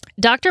forms.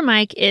 Dr.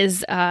 Mike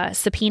is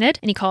subpoenaed,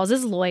 and he calls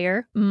his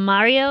lawyer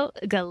Mario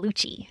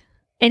Gallucci.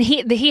 And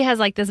he has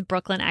like this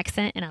Brooklyn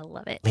accent, and I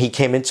love it. He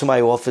came into my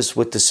office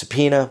with the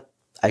subpoena.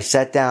 I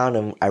sat down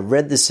and I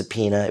read the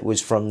subpoena. It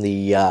was from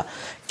the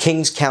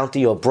Kings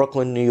County or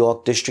Brooklyn, New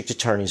York District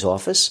Attorney's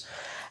Office.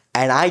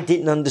 And I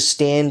didn't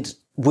understand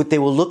what they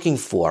were looking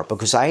for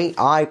because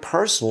I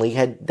personally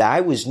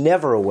I was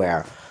never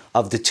aware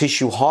of the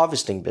tissue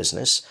harvesting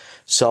business.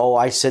 So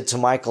I said to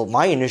Michael,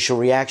 my initial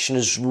reaction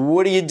is,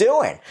 what are you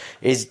doing?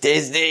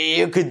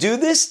 You could do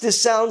this?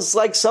 This sounds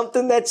like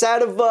something that's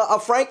out of a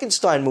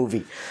Frankenstein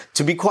movie.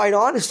 To be quite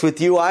honest with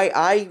you,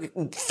 I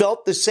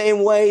felt the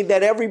same way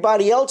that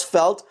everybody else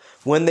felt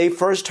when they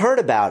first heard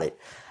about it.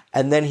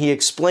 And then he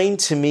explained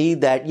to me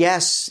that,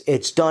 yes,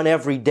 it's done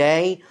every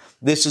day.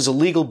 This is a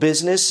legal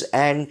business.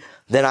 And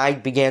then I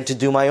began to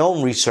do my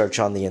own research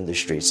on the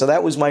industry. So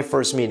that was my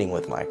first meeting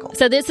with Michael.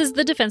 So this is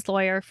the defense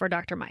lawyer for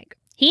Dr. Mike.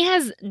 He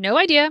has no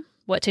idea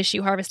what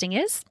tissue harvesting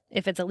is,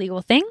 if it's a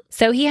legal thing.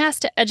 So he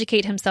has to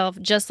educate himself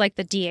just like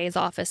the DA's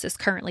office is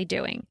currently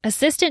doing.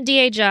 Assistant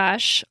DA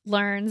Josh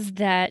learns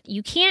that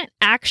you can't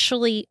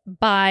actually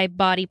buy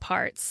body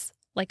parts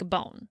like a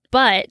bone,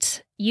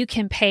 but you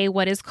can pay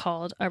what is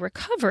called a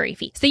recovery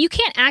fee. So you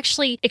can't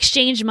actually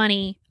exchange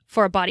money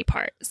for a body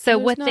part. So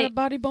there's not a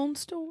body bone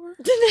store?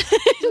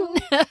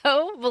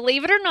 No,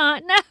 believe it or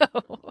not, no.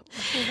 Well,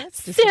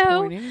 that's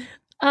disappointing.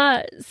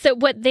 So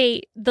what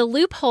the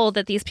loophole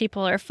that these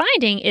people are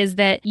finding is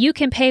that you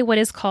can pay what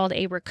is called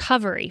a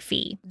recovery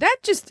fee.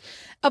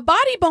 A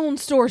body bone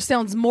store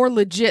sounds more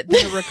legit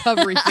than a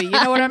recovery fee. You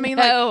know what I mean?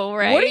 Like,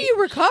 right? What are you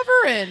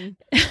recovering?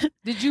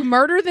 Did you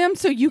murder them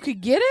so you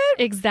could get it?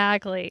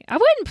 Exactly. I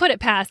wouldn't put it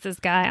past this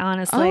guy,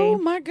 honestly. Oh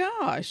my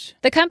gosh.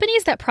 The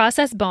companies that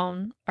process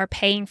bone are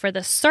paying for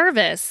the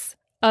service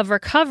of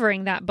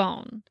recovering that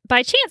bone.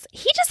 By chance,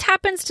 he just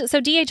happens to, so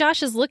DA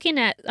Josh is looking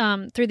at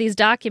through these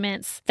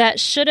documents that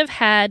should have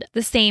had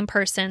the same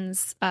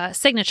person's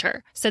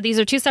signature. So these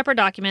are two separate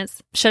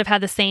documents, should have had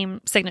the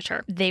same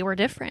signature. They were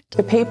different.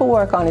 The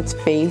paperwork on its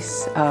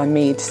face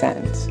made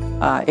sense.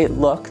 It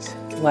looked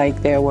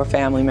like there were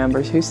family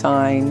members who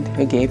signed,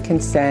 who gave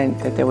consent,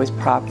 that there was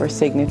proper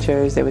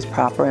signatures, there was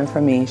proper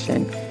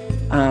information.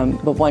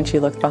 But once you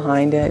looked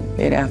behind it,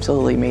 it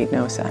absolutely made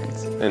no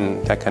sense.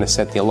 And that kind of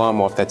set the alarm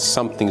off that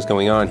something's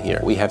going on here.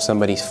 We have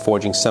somebody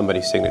forging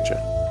somebody's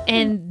signature.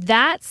 And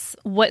that's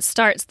what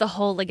starts the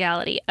whole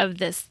legality of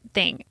this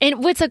thing.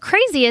 And what's so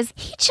crazy is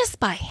he just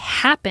by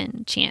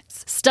happen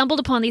chance stumbled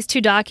upon these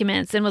 2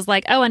 documents and was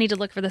like, oh, I need to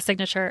look for the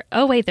signature.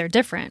 Oh, wait, they're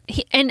different.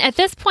 And at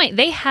this point,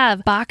 they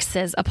have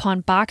boxes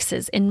upon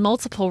boxes in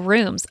multiple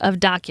rooms of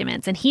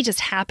documents. And he just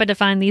happened to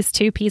find these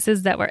 2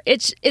 pieces that were,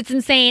 it's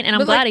insane. And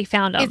I'm glad he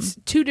found them. It's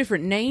 2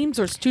 different names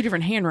or it's 2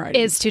 different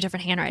handwritings? It's 2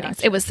 different handwritings.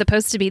 Gotcha. It was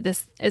supposed to be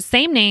this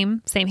same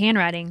name, same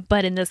handwriting,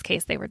 but in this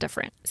case, they were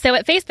different. So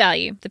at face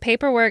value, the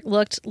paperwork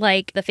looked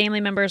like the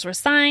family members were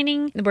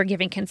signing, were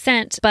giving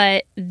consent,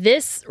 but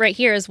this right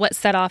here is what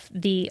set off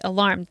the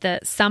alarm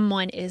that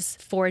someone is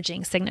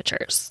forging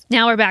signatures.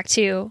 Now we're back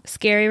to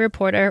scary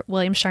reporter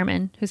William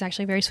Sherman, who's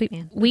actually a very sweet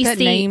man. That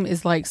name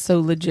is like so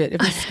legit.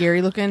 If he's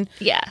scary looking.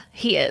 Yeah,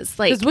 he is.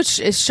 Like, which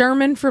is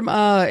Sherman from?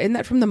 Isn't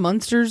that from the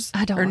Munsters?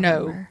 I don't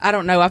remember. I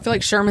don't know. I feel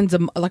like Sherman's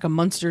like a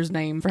Munsters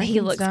name.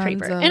 He looks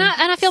creeper, and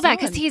I feel bad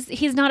because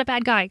he's not a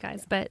bad guy,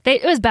 guys. But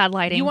it was bad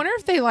lighting. You wonder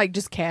if they like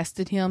just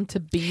casted him to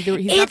be the.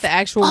 He's not the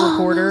actual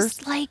reporter.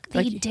 Like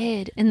they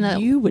did in the.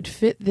 You would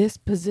fit this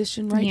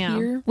position right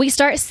here. We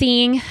start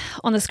seeing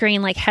on the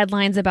screen like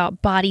headlines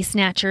about body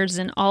snatchers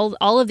and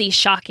all of these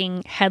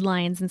shocking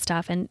headlines and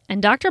stuff. And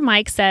Dr.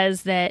 Mike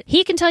says that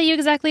he can tell you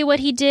exactly what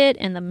he did,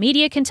 and the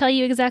media can tell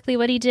you exactly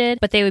what he did,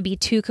 but they would be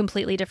 2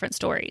 completely different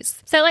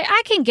stories. So like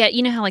I can get,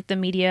 you know how like the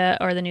media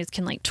or the news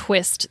can like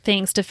twist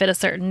things to fit a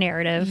certain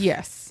narrative.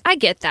 Yes, I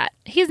get that.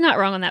 He's not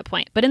wrong on that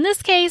point, but in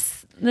this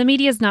case, the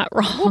media's not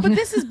wrong. Well, but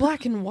this is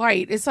black and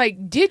white. It's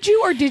like, did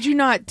you or did you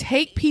not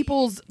take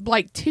people's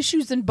like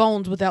tissues and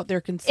bones without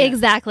their consent?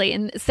 Exactly.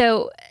 And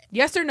so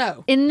yes or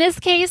no? In this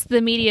case,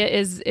 the media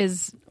is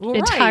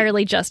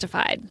entirely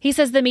justified. He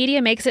says the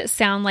media makes it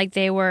sound like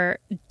they were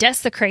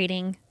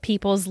desecrating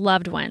people's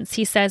loved ones.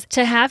 He says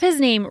to have his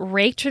name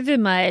raked through the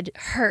mud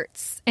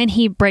hurts, and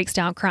he breaks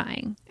down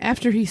crying.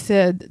 After he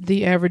said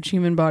the average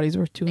human body's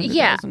worth $200,000.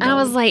 Yeah, and I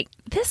was like,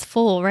 this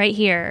fool right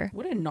here.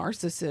 What a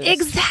narcissist.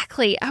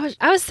 Exactly.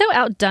 I was so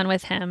outdone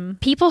with him.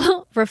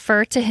 People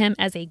refer to him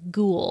as a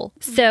ghoul.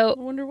 So I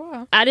wonder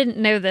why. I didn't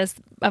know this.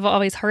 I've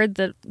always heard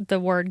the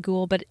word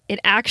ghoul, but it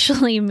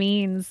actually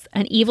means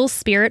an evil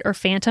spirit or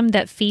phantom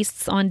that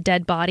feasts on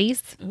dead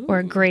bodies. Ooh. Or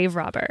a grave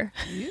robber.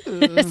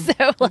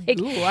 So like,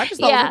 Ooh, I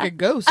just thought it was like a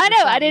ghost. I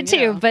know, I did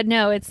too, but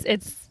no,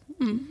 it's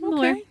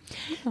more. Okay.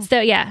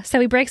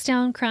 So he breaks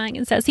down crying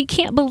and says he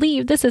can't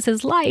believe this is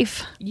his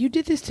life. You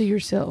did this to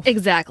yourself.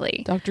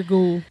 Exactly. Dr.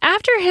 Ghoul.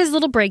 After his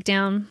little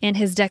breakdown and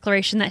his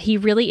declaration that he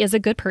really is a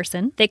good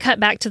person, they cut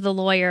back to the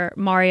lawyer,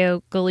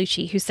 Mario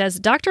Gallucci, who says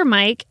Dr.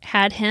 Mike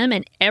had him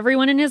and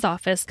everyone in his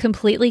office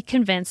completely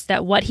convinced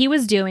that what he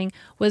was doing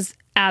was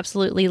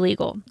absolutely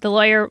legal. The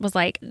lawyer was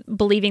like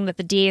believing that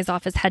the DA's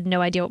office had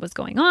no idea what was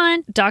going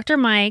on. Dr.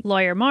 Mike,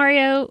 lawyer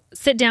Mario,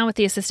 sit down with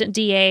the assistant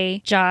DA,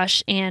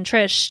 Josh, and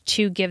Trish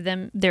to give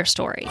them their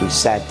story. We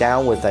sat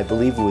down with, I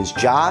believe it was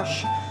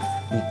Josh,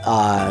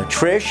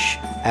 Trish,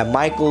 and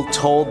Michael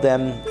told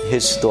them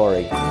his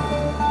story.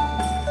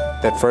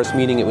 That first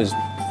meeting,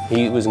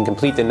 he was in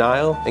complete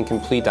denial and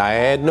I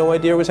had no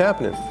idea what was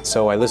happening.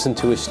 So I listened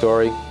to his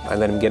story. I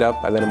let him get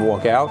up. I let him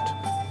walk out,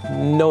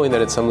 knowing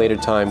that at some later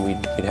time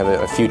we'd have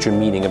a future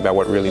meeting about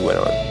what really went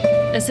on.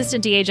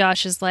 Assistant DA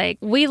Josh is like,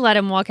 we let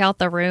him walk out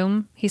the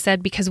room, he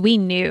said, because we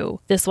knew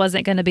this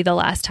wasn't going to be the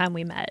last time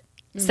we met.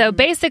 Mm-hmm. So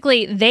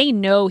basically, they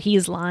know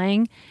he's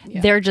lying.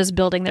 Yeah. They're just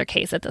building their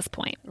case at this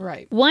point.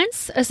 Right.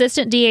 Once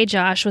Assistant DA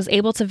Josh was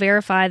able to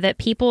verify that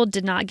people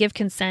did not give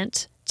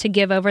consent to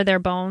give over their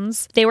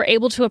bones, they were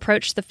able to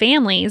approach the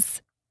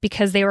families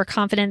because they were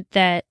confident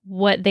that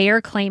what they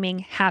are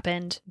claiming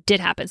did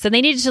happen. So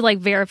they needed to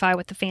verify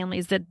with the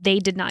families that they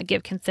did not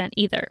give consent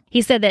either.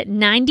 He said that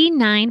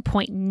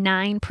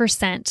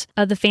 99.9%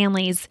 of the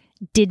families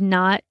did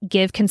not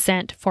give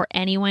consent for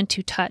anyone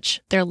to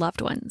touch their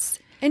loved ones.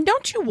 And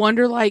don't you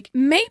wonder,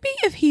 maybe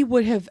if he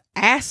would have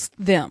asked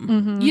them,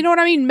 mm-hmm. you know what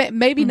I mean?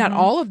 Maybe mm-hmm. not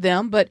all of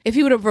them, but if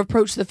he would have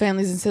approached the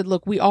families and said,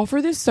 look, we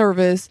offer this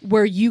service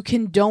where you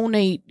can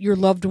donate your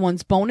loved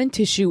one's bone and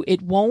tissue.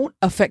 It won't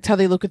affect how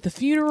they look at the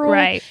funeral.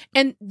 Right.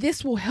 And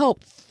this will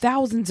help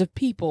thousands of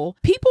people.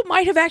 People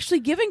might have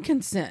actually given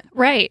consent.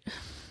 Right.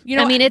 You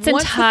know, it's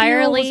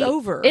entirely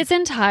over. It's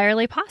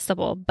entirely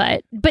possible,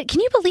 but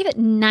can you believe it?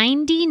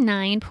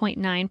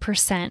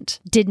 99.9%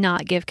 did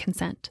not give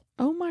consent.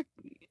 Oh my!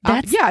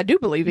 I do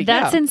believe it.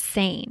 That's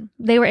insane.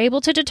 They were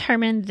able to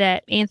determine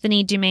that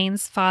Anthony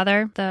Dumane's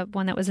father, the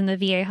one that was in the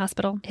VA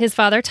hospital, his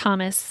father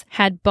Thomas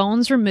had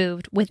bones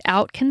removed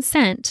without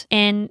consent,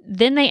 and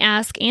then they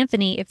ask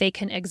Anthony if they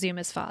can exhume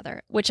his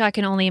father, which I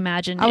can only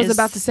imagine. I was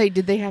about to say,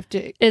 did they have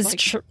to? Is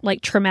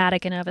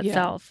traumatic in and of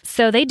itself.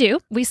 So they do.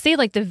 We see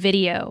the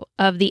video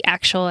of the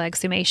actual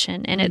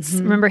exhumation, and it's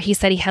mm-hmm. remember he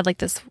said he had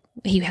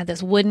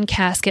this wooden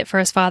casket for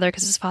his father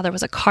because his father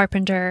was a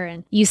carpenter,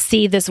 and you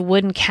see this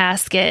wooden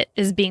casket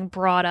is being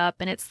brought up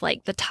and it's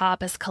the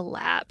top is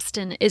collapsed,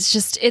 and it's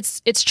just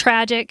it's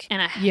tragic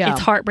and it's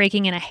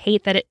heartbreaking, and I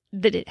hate that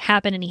it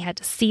happened and he had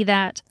to see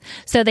that.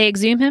 So they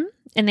exhume him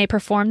and they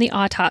perform the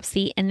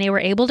autopsy, and they were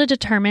able to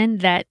determine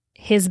that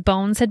his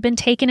bones had been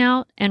taken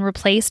out and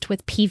replaced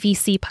with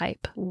PVC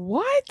pipe.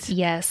 What?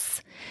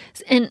 Yes.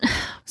 And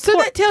so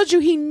that tells you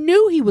he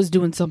knew he was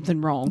doing something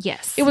wrong.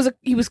 Yes.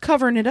 He was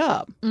covering it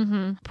up.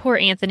 Mm-hmm. Poor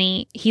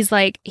Anthony. He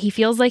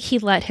feels like he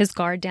let his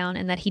guard down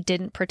and that he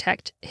didn't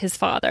protect his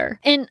father.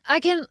 And I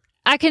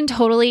can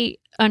totally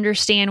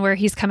understand where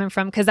he's coming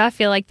from, because I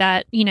feel like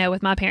that,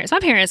 with my parents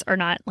are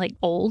not like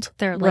old.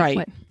 They're like,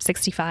 right.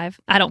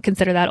 65? I don't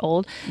consider that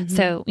old. Mm-hmm.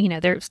 So,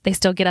 they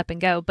still get up and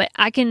go. But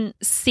I can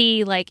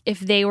see, like, if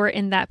they were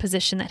in that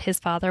position that his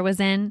father was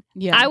in,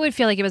 I would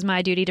feel like it was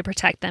my duty to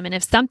protect them. And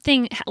if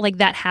something like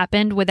that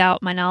happened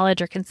without my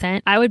knowledge or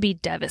consent, I would be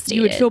devastated.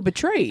 You would feel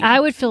betrayed. I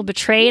would feel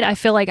betrayed. I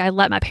feel like I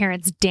let my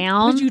parents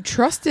down. Because you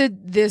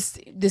trusted this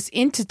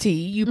entity.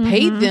 You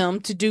paid them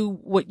to do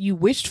what you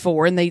wished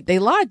for, and they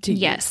lied to you.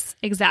 Yes,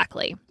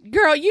 exactly.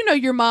 Girl,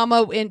 your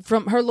mama and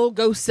from her little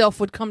ghost self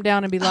would come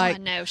down and be like,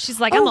 "Oh no," she's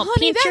like, "I'm gonna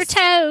pinch your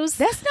toes."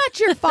 That's not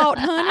your fault,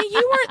 honey.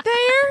 You weren't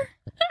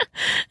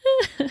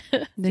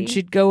there. Then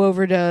she'd go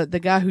over to the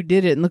guy who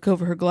did it and look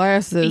over her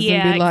glasses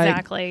and be like,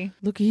 exactly.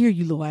 "Look here,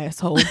 you little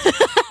asshole."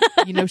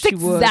 She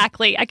would.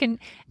 Exactly. I can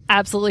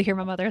absolutely hear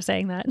my mother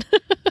saying that.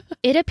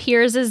 It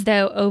appears as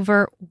though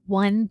over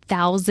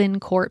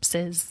 1,000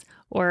 corpses,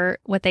 or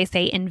what they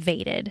say,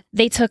 invaded.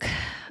 They took...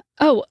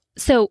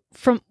 So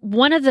from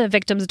one of the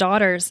victim's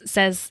daughters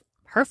says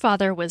her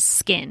father was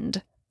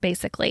skinned,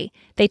 basically.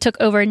 They took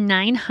over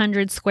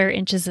 900 square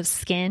inches of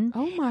skin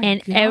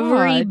and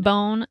every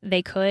bone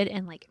they could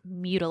and like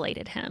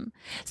mutilated him.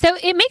 So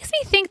it makes me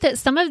think that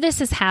some of this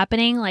is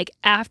happening like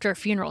after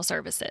funeral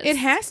services. It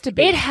has to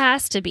be. It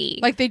has to be.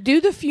 Like they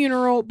do the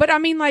funeral, but I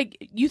mean, like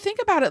you think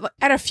about it,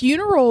 at a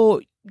funeral,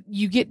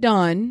 you get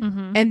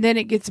done and then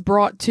it gets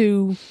brought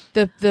to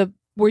the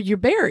where you're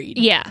buried.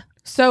 Yeah.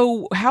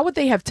 So how would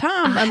they have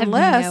time I have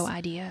no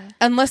idea.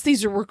 Unless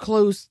these were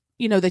closed,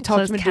 they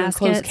talked to them into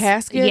closed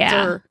caskets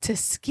or to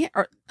skin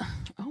or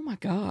oh my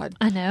God.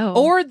 I know.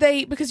 Or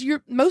because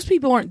most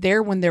people aren't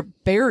there when they're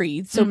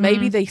buried, so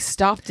maybe they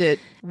stopped it,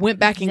 went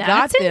back and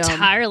got them. That's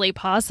entirely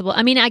possible.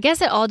 I mean, I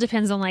guess it all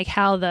depends on like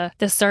how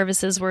the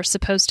services were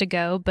supposed to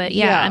go, but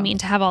I mean,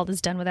 to have all this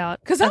done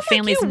without a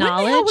family's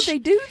knowledge. When the hell would they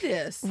do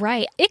this?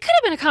 Right. It could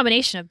have been a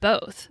combination of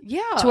both.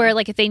 Yeah. To where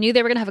like if they knew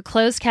they were going to have a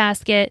closed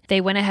casket,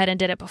 they went ahead and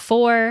did it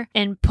before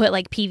and put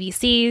like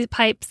PVC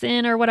pipes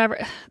in or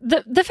whatever.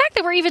 The fact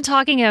that we're even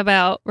talking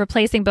about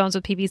replacing bones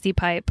with PVC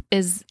pipe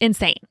is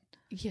insane.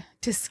 Yeah,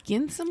 to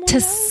skin someone?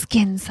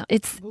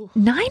 It's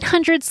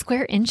 900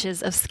 square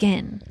inches of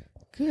skin.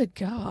 Good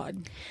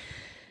God.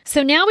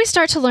 So now we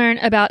start to learn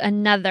about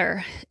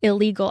another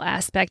illegal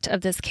aspect of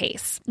this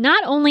case.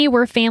 Not only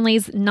were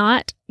families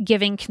not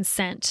giving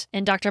consent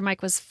and Dr.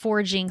 Mike was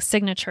forging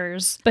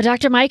signatures, but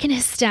Dr. Mike and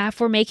his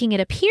staff were making it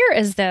appear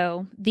as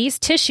though these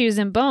tissues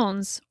and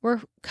bones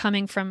were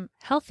coming from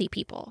healthy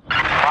people.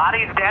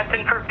 Bodies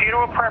destined for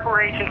funeral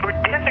preparations were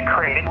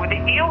desecrated with the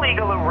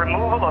illegal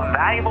removal of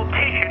valuable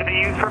tissue to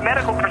be used for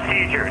medical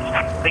procedures.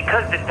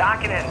 Because the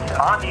documents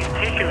on these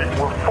tissues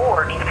were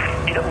forged,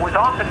 it was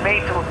often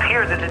made to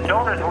appear that the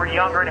donors were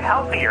younger and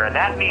healthier, and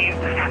that means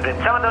that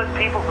some of those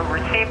people who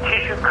received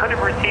tissue could have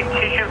received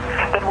tissue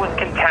that was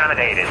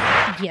contaminated.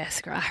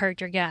 Yes, girl, I heard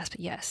your gasp.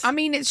 Yes. I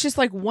mean, it's just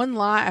like one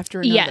lie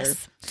after another.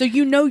 Yes. So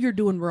you're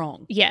doing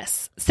wrong.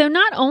 Yes. So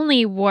not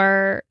only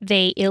were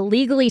they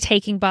illegally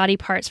taking body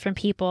parts from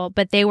people,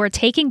 but they were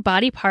taking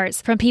body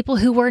parts from people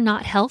who were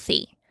not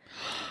healthy.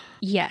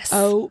 Yes.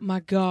 Oh my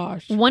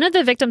gosh. One of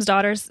the victim's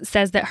daughters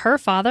says that her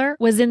father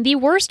was in the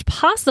worst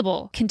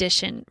possible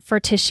condition for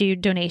tissue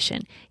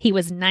donation. He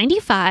was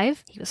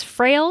 95, he was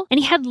frail, and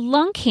he had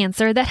lung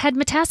cancer that had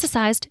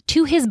metastasized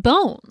to his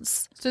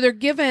bones. So they're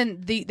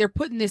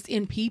putting this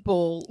in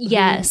people.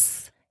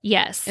 Yes.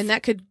 And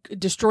that could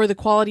destroy the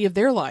quality of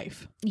their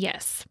life.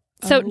 Yes.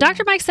 So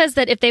Dr. Mike says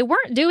that if they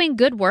weren't doing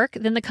good work,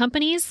 then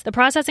the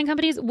processing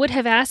companies would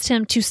have asked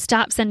him to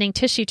stop sending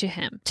tissue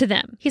to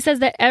them. He says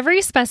that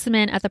every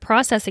specimen at the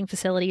processing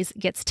facilities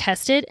gets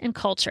tested and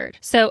cultured.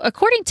 So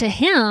according to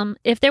him,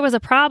 if there was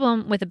a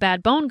problem with a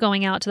bad bone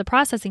going out to the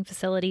processing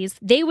facilities,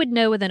 they would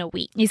know within a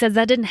week. He says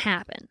that didn't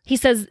happen. He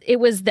says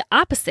it was the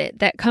opposite,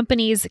 that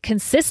companies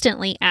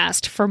consistently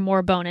asked for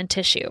more bone and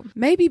tissue.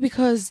 Maybe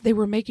because they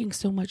were making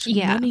so much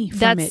money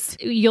from it.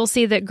 You'll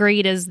see that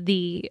greed is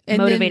the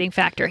motivating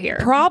factor here.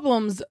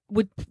 Problems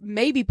would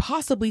maybe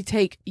possibly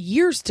take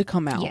years to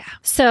come out. Yeah.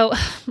 So,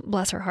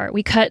 bless her heart.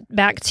 We cut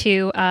back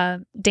to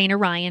Dana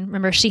Ryan.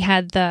 Remember, she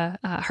had the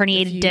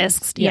herniated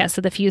discs. Yeah. So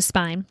the fused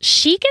spine.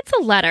 She gets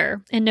a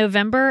letter in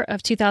November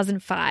of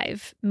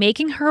 2005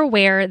 making her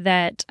aware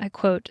that, I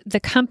quote,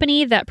 "the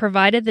company that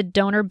provided the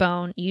donor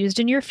bone used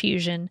in your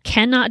fusion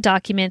cannot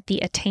document the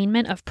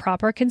attainment of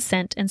proper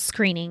consent and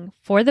screening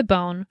for the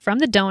bone from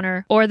the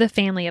donor or the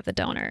family of the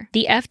donor.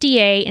 The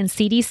FDA and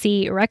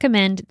CDC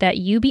recommend that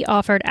you be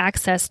offered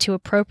access to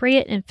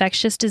appropriate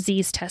infectious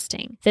disease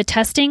testing. The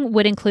testing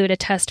would include a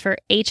test for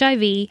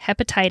HIV,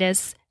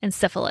 hepatitis, and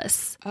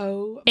syphilis."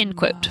 Oh, end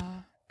quote.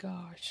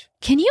 gosh.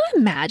 Can you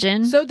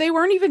imagine? So they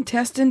weren't even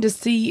testing to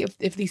see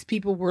if these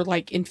people were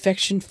like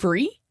infection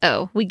free?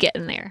 Oh, we get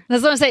in there.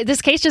 That's what I'm saying.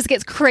 This case just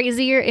gets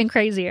crazier and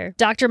crazier.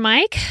 Dr.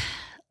 Mike,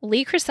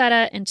 Lee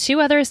Cressetta, and 2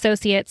 other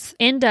associates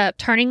end up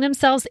turning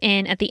themselves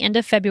in at the end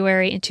of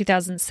February in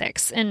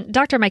 2006. And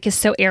Dr. Mike is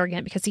so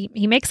arrogant because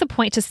he makes a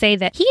point to say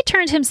that he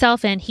turned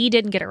himself in. He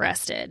didn't get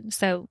arrested.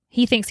 So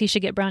he thinks he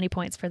should get brownie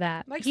points for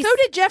that. Like, so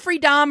did Jeffrey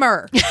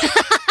Dahmer.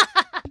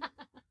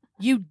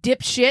 You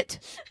dipshit.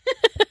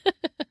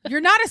 You're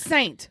not a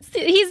saint.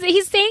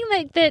 He's saying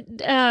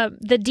that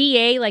the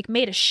DA like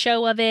made a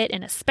show of it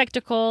and a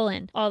spectacle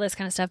and all this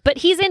kind of stuff. But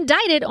he's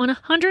indicted on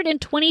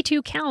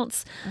 122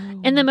 counts,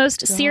 and the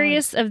most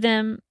serious of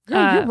them.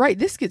 Girl, you're right.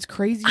 This gets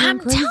crazier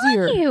and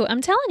crazier.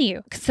 I'm telling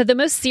you. So the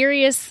most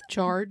serious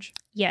charge.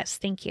 Yes,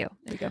 thank you.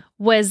 There you go.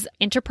 Was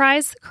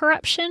enterprise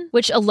corruption,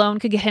 which alone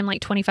could get him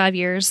like 25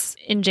 years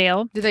in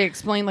jail. Did they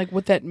explain like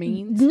what that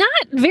means?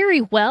 Not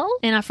very well.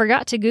 And I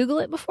forgot to Google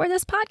it before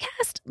this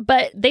podcast.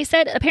 But they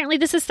said apparently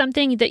this is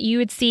something that you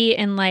would see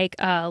in like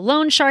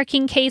loan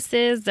sharking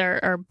cases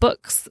or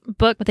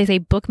what they say,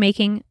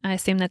 bookmaking. I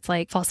assume that's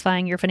like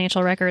falsifying your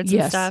financial records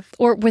and stuff.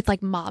 Or with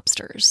like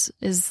mobsters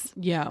is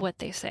what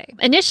they say.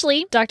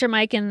 Initially, Dr.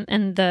 Mike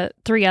and the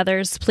 3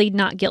 others plead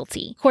not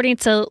guilty. According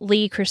to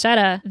Lee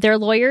Cressetta,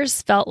 their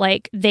lawyers felt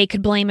like they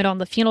could blame it on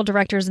the funeral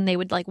directors and they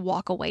would like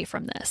walk away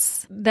from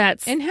this.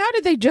 And how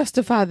did they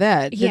justify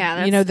that?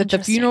 That's that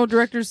the funeral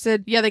directors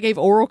said, they gave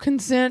oral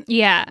consent.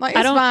 Yeah. Like,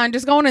 it's fine.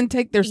 Just go on and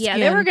take their skin. Yeah,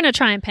 they were going to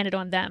try and pin it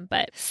on them.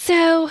 But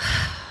so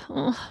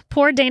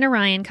poor Dana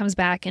Ryan comes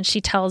back and she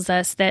tells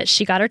us that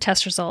she got her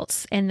test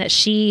results and that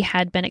she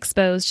had been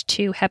exposed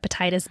to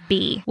hepatitis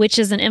B, which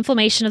is an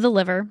inflammation of the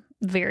liver.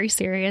 Very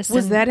serious.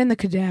 Was that in the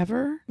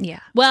cadaver? Yeah.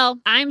 Well,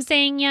 I'm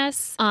saying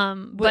yes.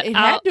 But it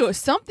had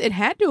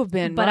to have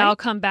been. But right? I'll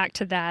come back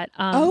to that.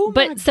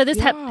 So this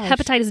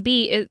hepatitis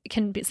B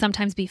can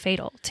sometimes be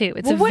fatal too.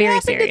 It's what very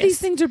happened serious. that these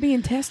things are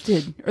being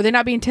tested? Are they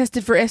not being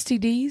tested for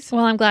STDs?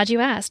 Well, I'm glad you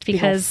asked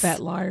because big old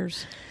fat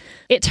liars.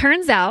 It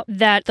turns out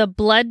that the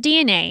blood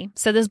DNA,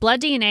 so this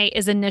blood DNA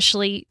is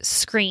initially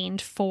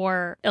screened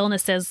for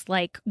illnesses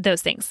like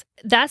those things.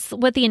 That's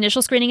what the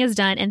initial screening has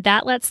done, and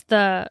that lets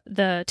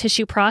the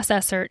tissue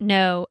processor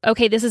know,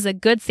 okay, this is a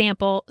good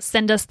sample,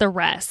 send us the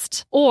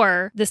rest.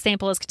 Or the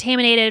sample is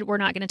contaminated, we're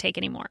not going to take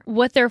any more.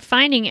 What they're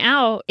finding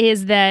out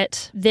is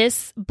that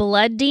this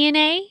blood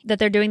DNA that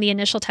they're doing the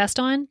initial test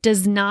on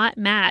does not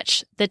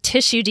match the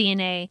tissue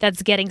DNA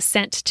that's getting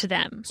sent to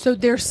them. So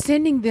they're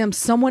sending them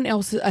someone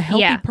else's, a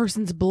healthy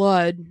person's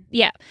blood.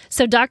 Yeah.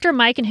 So Dr.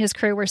 Mike and his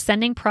crew were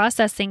sending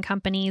processing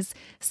companies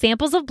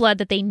samples of blood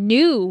that they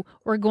knew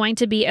were going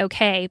to be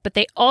okay, but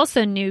they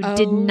also knew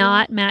did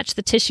not match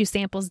the tissue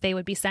samples they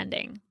would be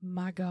sending.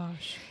 My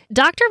gosh.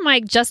 Dr.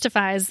 Mike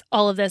justifies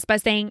all of this by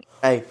saying,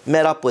 I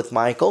met up with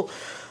Michael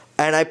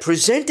and I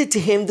presented to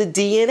him the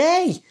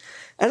DNA.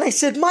 And I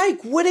said,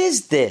 Mike, what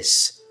is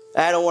this?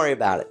 Don't worry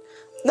about it.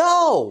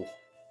 No,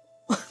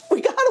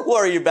 we got to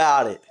worry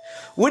about it.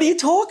 What are you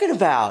talking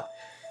about?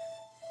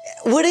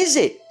 What is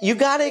it? You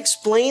got to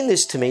explain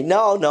this to me.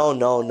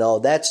 No.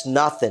 That's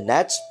nothing.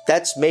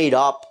 That's made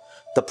up.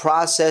 The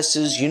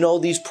processes,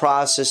 these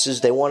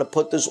processes, they want to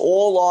put this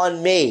all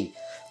on me.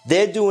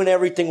 They're doing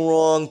everything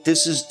wrong.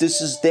 This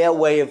is their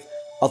way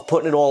of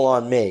putting it all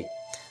on me.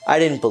 I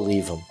didn't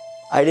believe him.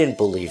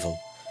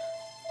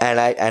 And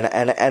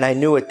I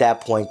knew at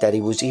that point that he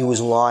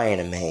was lying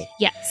to me.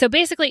 Yeah. So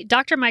basically,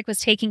 Dr. Mike was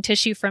taking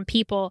tissue from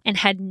people and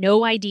had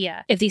no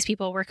idea if these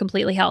people were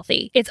completely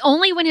healthy. It's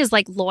only when his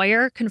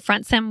lawyer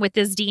confronts him with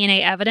this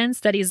DNA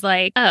evidence that he's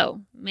like, oh,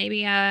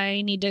 maybe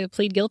I need to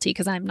plead guilty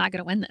because I'm not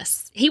going to win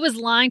this. He was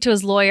lying to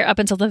his lawyer up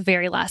until the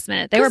very last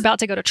minute. They were about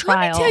to go to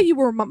trial. Let me tell you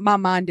where my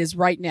mind is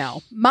right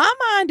now. My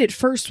mind at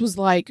first was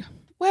like,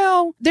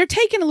 well, they're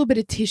taking a little bit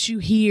of tissue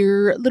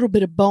here, a little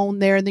bit of bone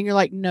there. And then you're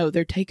like, no,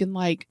 they're taking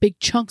like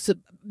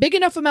big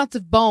enough amounts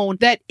of bone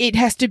that it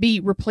has to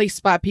be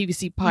replaced by a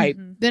PVC pipe.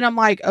 Mm-hmm. Then I'm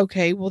like,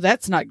 okay, well,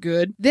 that's not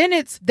good. Then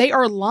they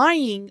are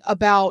lying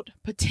about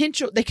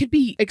potential. They could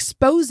be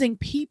exposing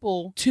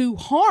people to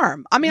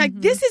harm. I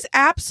mean, this is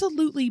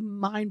absolutely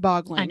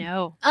mind-boggling. I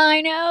know.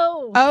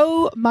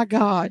 Oh my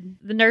God.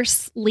 The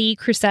nurse Lee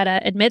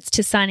Cressetta admits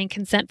to signing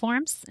consent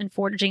forms and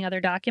forging other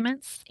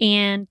documents.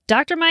 And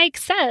Dr. Mike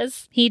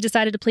says he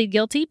decided to plead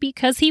guilty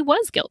because he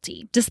was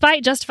guilty.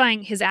 Despite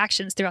justifying his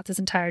actions throughout this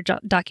entire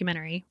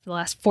documentary for the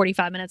last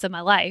 45 minutes of my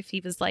life,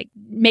 he was like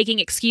making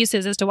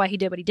excuses as to why he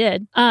did what he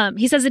did.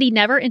 He says that he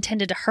never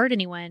intended to hurt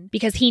anyone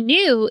because he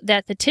knew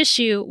that the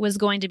tissue was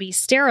going to be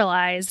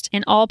sterilized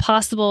and all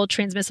possible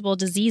transmissible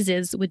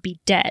diseases would be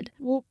dead.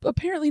 Well,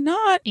 apparently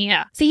not.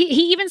 Yeah. See,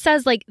 he even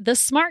says the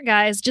smart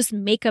guys just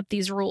make up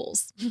these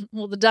rules.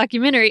 Well, the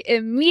documentary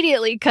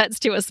immediately cuts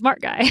to a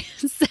smart guy.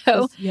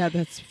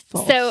 That's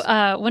false.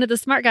 So one of the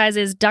smart guys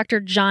is Dr.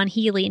 John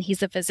Healy, and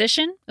he's a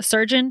physician, a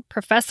surgeon,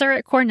 professor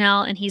at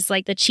Cornell, and he's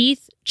like the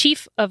chief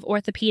of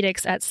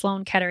orthopedics at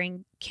Sloan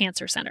Kettering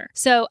Cancer Center.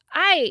 So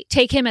I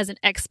take him as an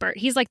expert.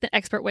 He's like the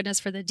expert witness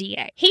for the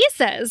DA. He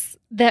says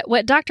that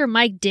what Dr.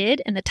 Mike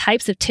did and the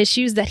types of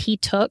tissues that he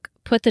took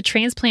put the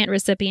transplant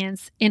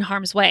recipients in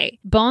harm's way.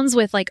 Bones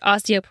with like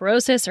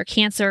osteoporosis or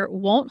cancer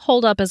won't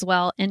hold up as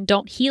well and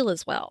don't heal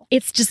as well.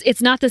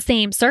 It's not the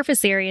same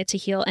surface area to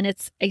heal, and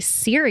it's a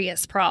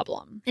serious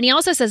problem. And he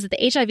also says that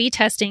the HIV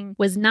testing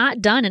was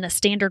not done in a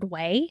standard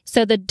way,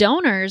 so the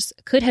donors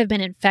could have been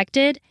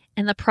infected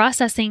and the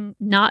processing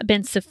not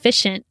been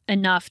sufficient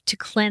enough to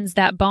cleanse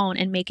that bone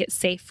and make it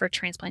safe for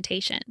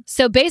transplantation.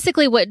 So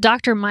basically what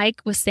Dr.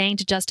 Mike was saying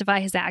to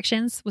justify his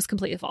actions was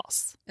completely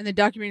false. And the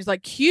documentary is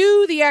like,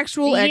 cue the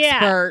actual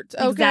expert.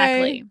 Okay.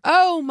 Exactly.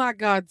 Oh my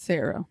God,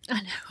 Sarah.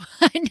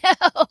 I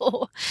know.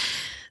 All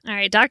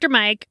right. Dr.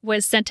 Mike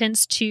was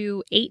sentenced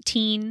to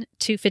 18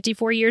 to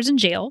 54 years in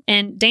jail.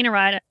 And Dana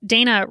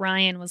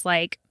Ryan was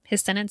like,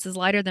 his sentence is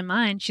lighter than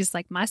mine. She's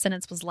like, my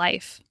sentence was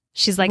life.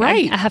 She's like,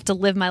 right. I have to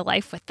live my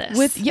life with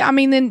this.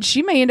 Then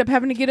she may end up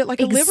having to get it like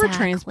a liver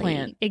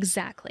transplant.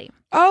 Exactly.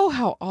 Oh,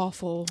 how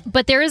awful.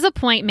 But there is a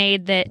point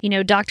made that,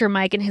 Dr.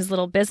 Mike and his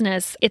little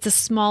business, it's a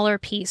smaller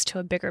piece to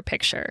a bigger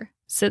picture.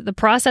 So the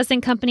processing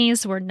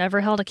companies were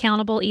never held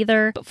accountable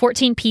either. But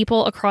 14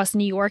 people across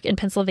New York and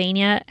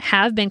Pennsylvania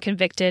have been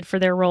convicted for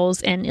their roles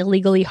in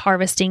illegally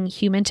harvesting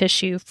human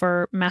tissue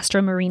for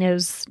Mastro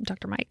Marino's,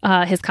 Dr. Mike,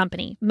 his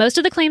company. Most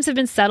of the claims have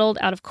been settled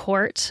out of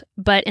court,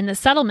 but in the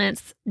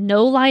settlements,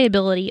 no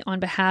liability on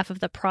behalf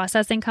of the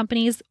processing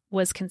companies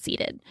was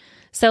conceded.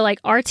 So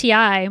like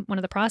RTI, one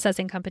of the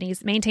processing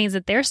companies, maintains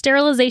that their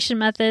sterilization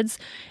methods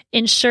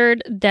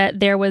ensured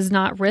that there was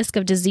not risk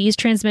of disease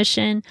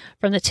transmission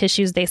from the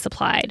tissues they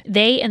supplied.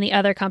 They and the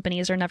other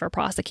companies are never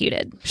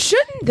prosecuted.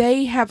 Shouldn't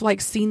they have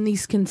like seen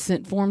these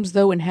consent forms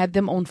though and had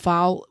them on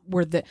file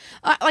where like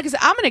I said,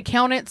 I'm an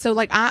accountant, so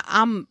like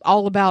I'm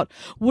all about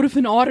what if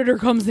an auditor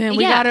comes in?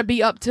 We got to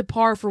be up to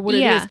par for what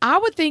it is. I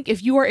would think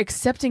if you are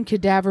accepting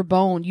cadaver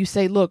bone, you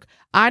say, look,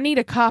 I need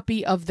a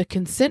copy of the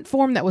consent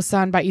form that was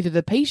signed by either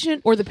the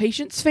patient or the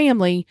patient's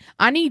family.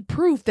 I need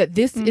proof that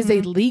this is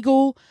a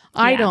legal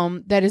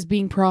item that is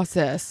being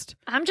processed.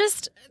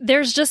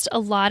 There's just a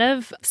lot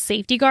of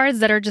safety guards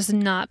that are just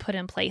not put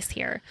in place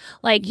here.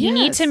 Like you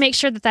need to make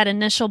sure that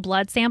initial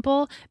blood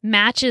sample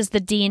matches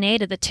the DNA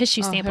to the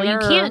tissue sample. You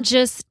can't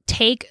just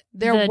take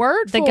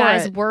the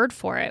guy's word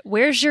for it.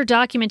 Where's your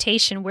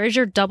documentation? Where's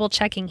your double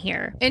checking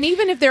here? And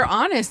even if they're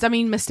honest, I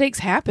mean, mistakes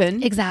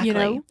happen.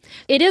 Exactly.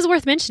 It is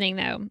worth mentioning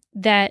though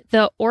that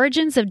the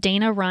origins of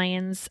Dana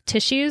Ryan's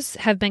tissues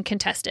have been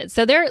contested.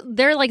 So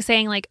they're like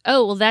saying like,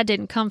 oh, well, that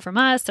didn't come from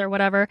us or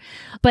whatever,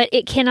 but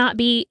it cannot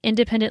be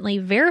independently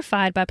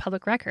verified by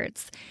public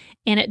records.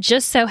 And it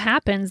just so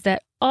happens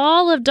that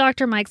all of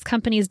Dr. Mike's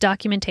company's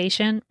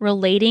documentation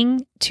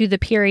relating to the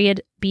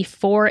period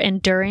before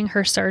and during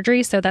her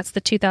surgery, so that's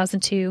the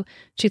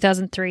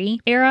 2002-2003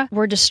 era,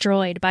 were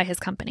destroyed by his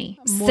company.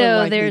 More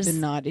likely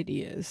than not, it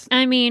is.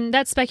 I mean,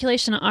 that's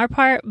speculation on our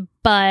part,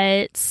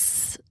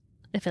 but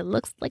if it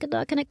looks like a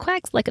duck and it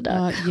quacks like a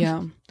duck. Yeah.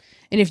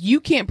 And if you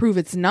can't prove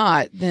it's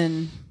not,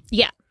 then...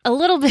 Yeah. A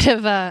little bit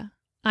of a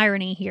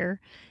irony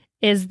here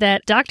is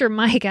that Dr.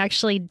 Mike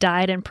actually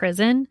died in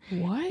prison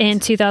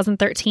in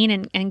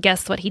 2013, and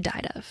guess what he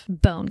died of?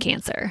 Bone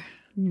cancer.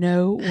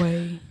 No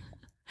way.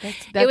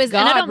 That's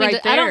God,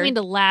 I don't mean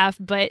to laugh,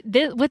 but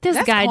what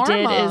this guy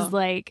did is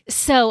like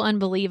so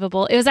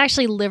unbelievable. It was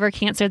actually liver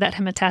cancer that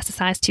had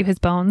metastasized to his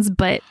bones,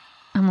 but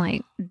I'm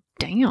like,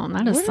 damn,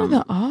 that is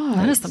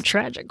some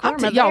tragic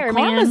karma.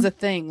 Karma's a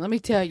thing. Let me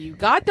tell you,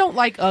 God don't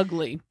like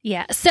ugly.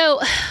 Yeah.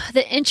 So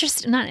the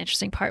not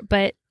interesting part,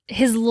 but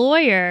his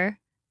lawyer,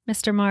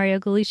 Mr. Mario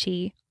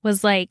Gallucci,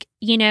 was like,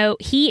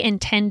 he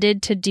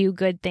intended to do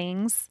good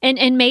things.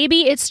 And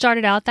maybe it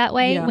started out that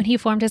way when he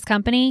formed his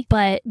company,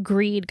 but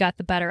greed got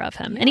the better of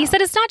him. Yeah. And he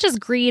said it's not just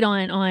greed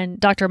on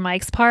Dr.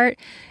 Mike's part.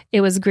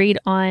 It was greed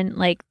on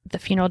like the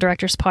funeral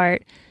director's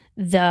part,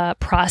 the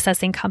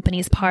processing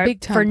company's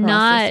part for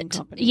not.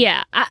 Company.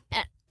 Yeah.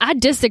 I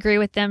disagree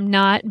with them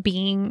not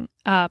being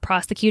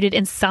prosecuted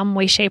in some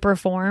way, shape, or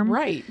form.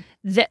 Right.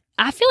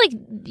 I feel like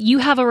you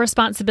have a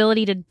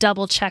responsibility to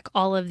double check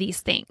all of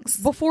these things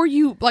before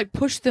you like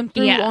push them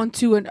through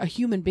onto a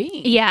human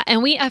being. Yeah,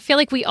 and I feel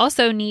like we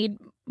also need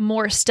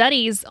more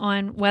studies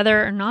on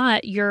whether or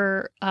not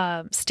your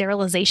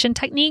sterilization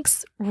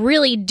techniques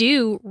really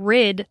do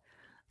rid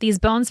these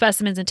bone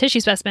specimens and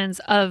tissue specimens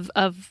of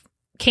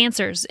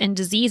cancers and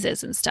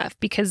diseases and stuff,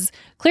 because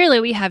clearly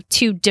we have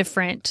two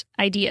different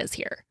ideas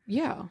here.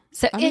 Yeah.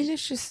 So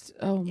it's just,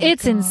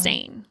 it's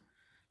insane.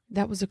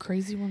 That was a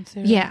crazy one,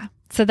 Sarah. Yeah.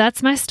 So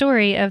that's my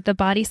story of the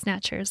body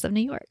snatchers of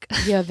New York.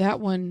 Yeah, that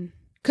one.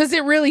 Because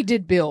it really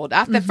did build.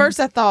 At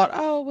first I thought,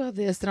 oh, well,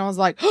 this. And I was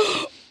like,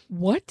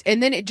 what?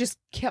 And then it just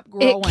kept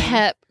growing. It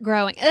kept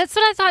growing. That's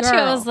what I thought too.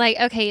 I was like,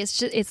 okay,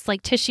 it's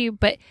like tissue,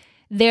 but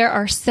there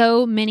are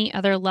so many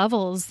other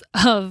levels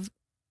of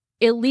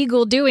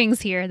illegal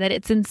doings here that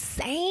it's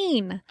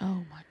insane.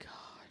 Oh my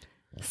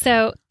God.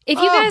 So if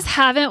you guys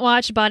haven't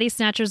watched Body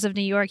Snatchers of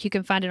New York, you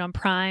can find it on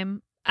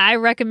Prime. I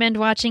recommend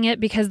watching it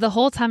because the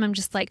whole time I'm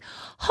just like,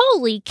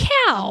 holy cow.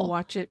 I'll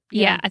watch it.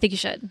 Yeah, I think you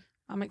should.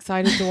 I'm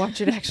excited to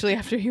watch it actually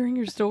after hearing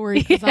your story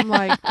because I'm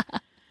like,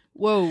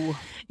 whoa.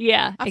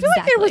 Yeah, I feel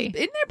like isn't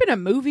there been a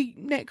movie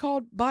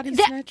called Body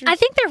Snatchers? I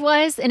think there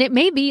was, and it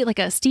may be like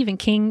a Stephen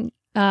King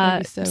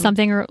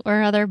something or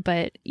other,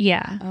 but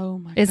yeah. Oh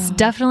my It's God.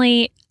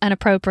 definitely an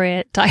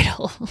appropriate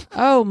title.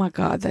 Oh my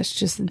God, that's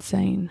just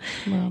insane.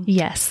 Well,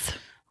 yes.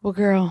 Well,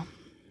 girl,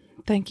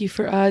 thank you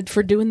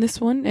for doing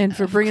this one and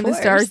for bringing this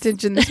to our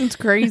attention. This one's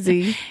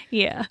crazy.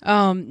 Yeah.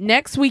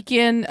 Next week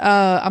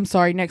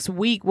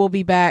we'll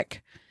be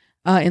back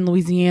in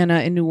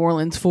Louisiana in New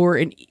Orleans for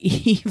an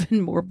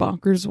even more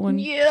bonkers one.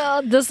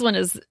 Yeah, this one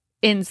is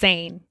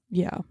insane.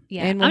 Yeah.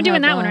 Yeah. And I'm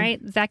doing that one, right?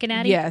 Zach and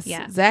Addie? Yes.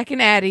 Yeah. Zach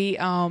and Addie.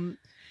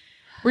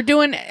 We're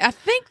doing, I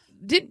think,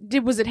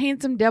 was it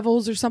Handsome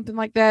Devils or something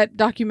like that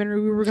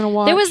documentary we were going to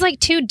watch? There was like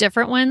 2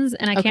 different ones,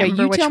 and I can't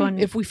remember which one.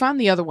 If we find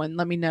the other one,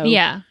 let me know.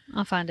 Yeah,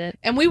 I'll find it.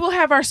 And we will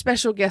have our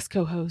special guest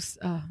co-host,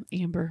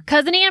 Amber.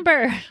 Cousin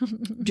Amber.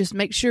 Just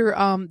make sure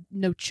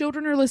no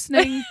children are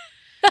listening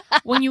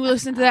when you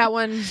listen to that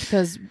one,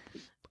 because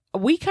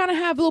we kind of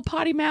have little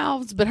potty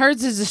mouths, but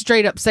hers is a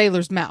straight up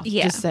sailor's mouth.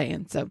 Yeah. Just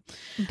saying. So,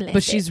 Bless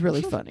but she's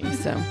really funny.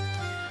 So,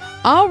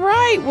 all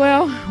right.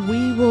 Well,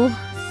 we will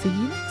see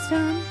you next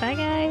time. Bye,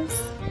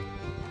 guys.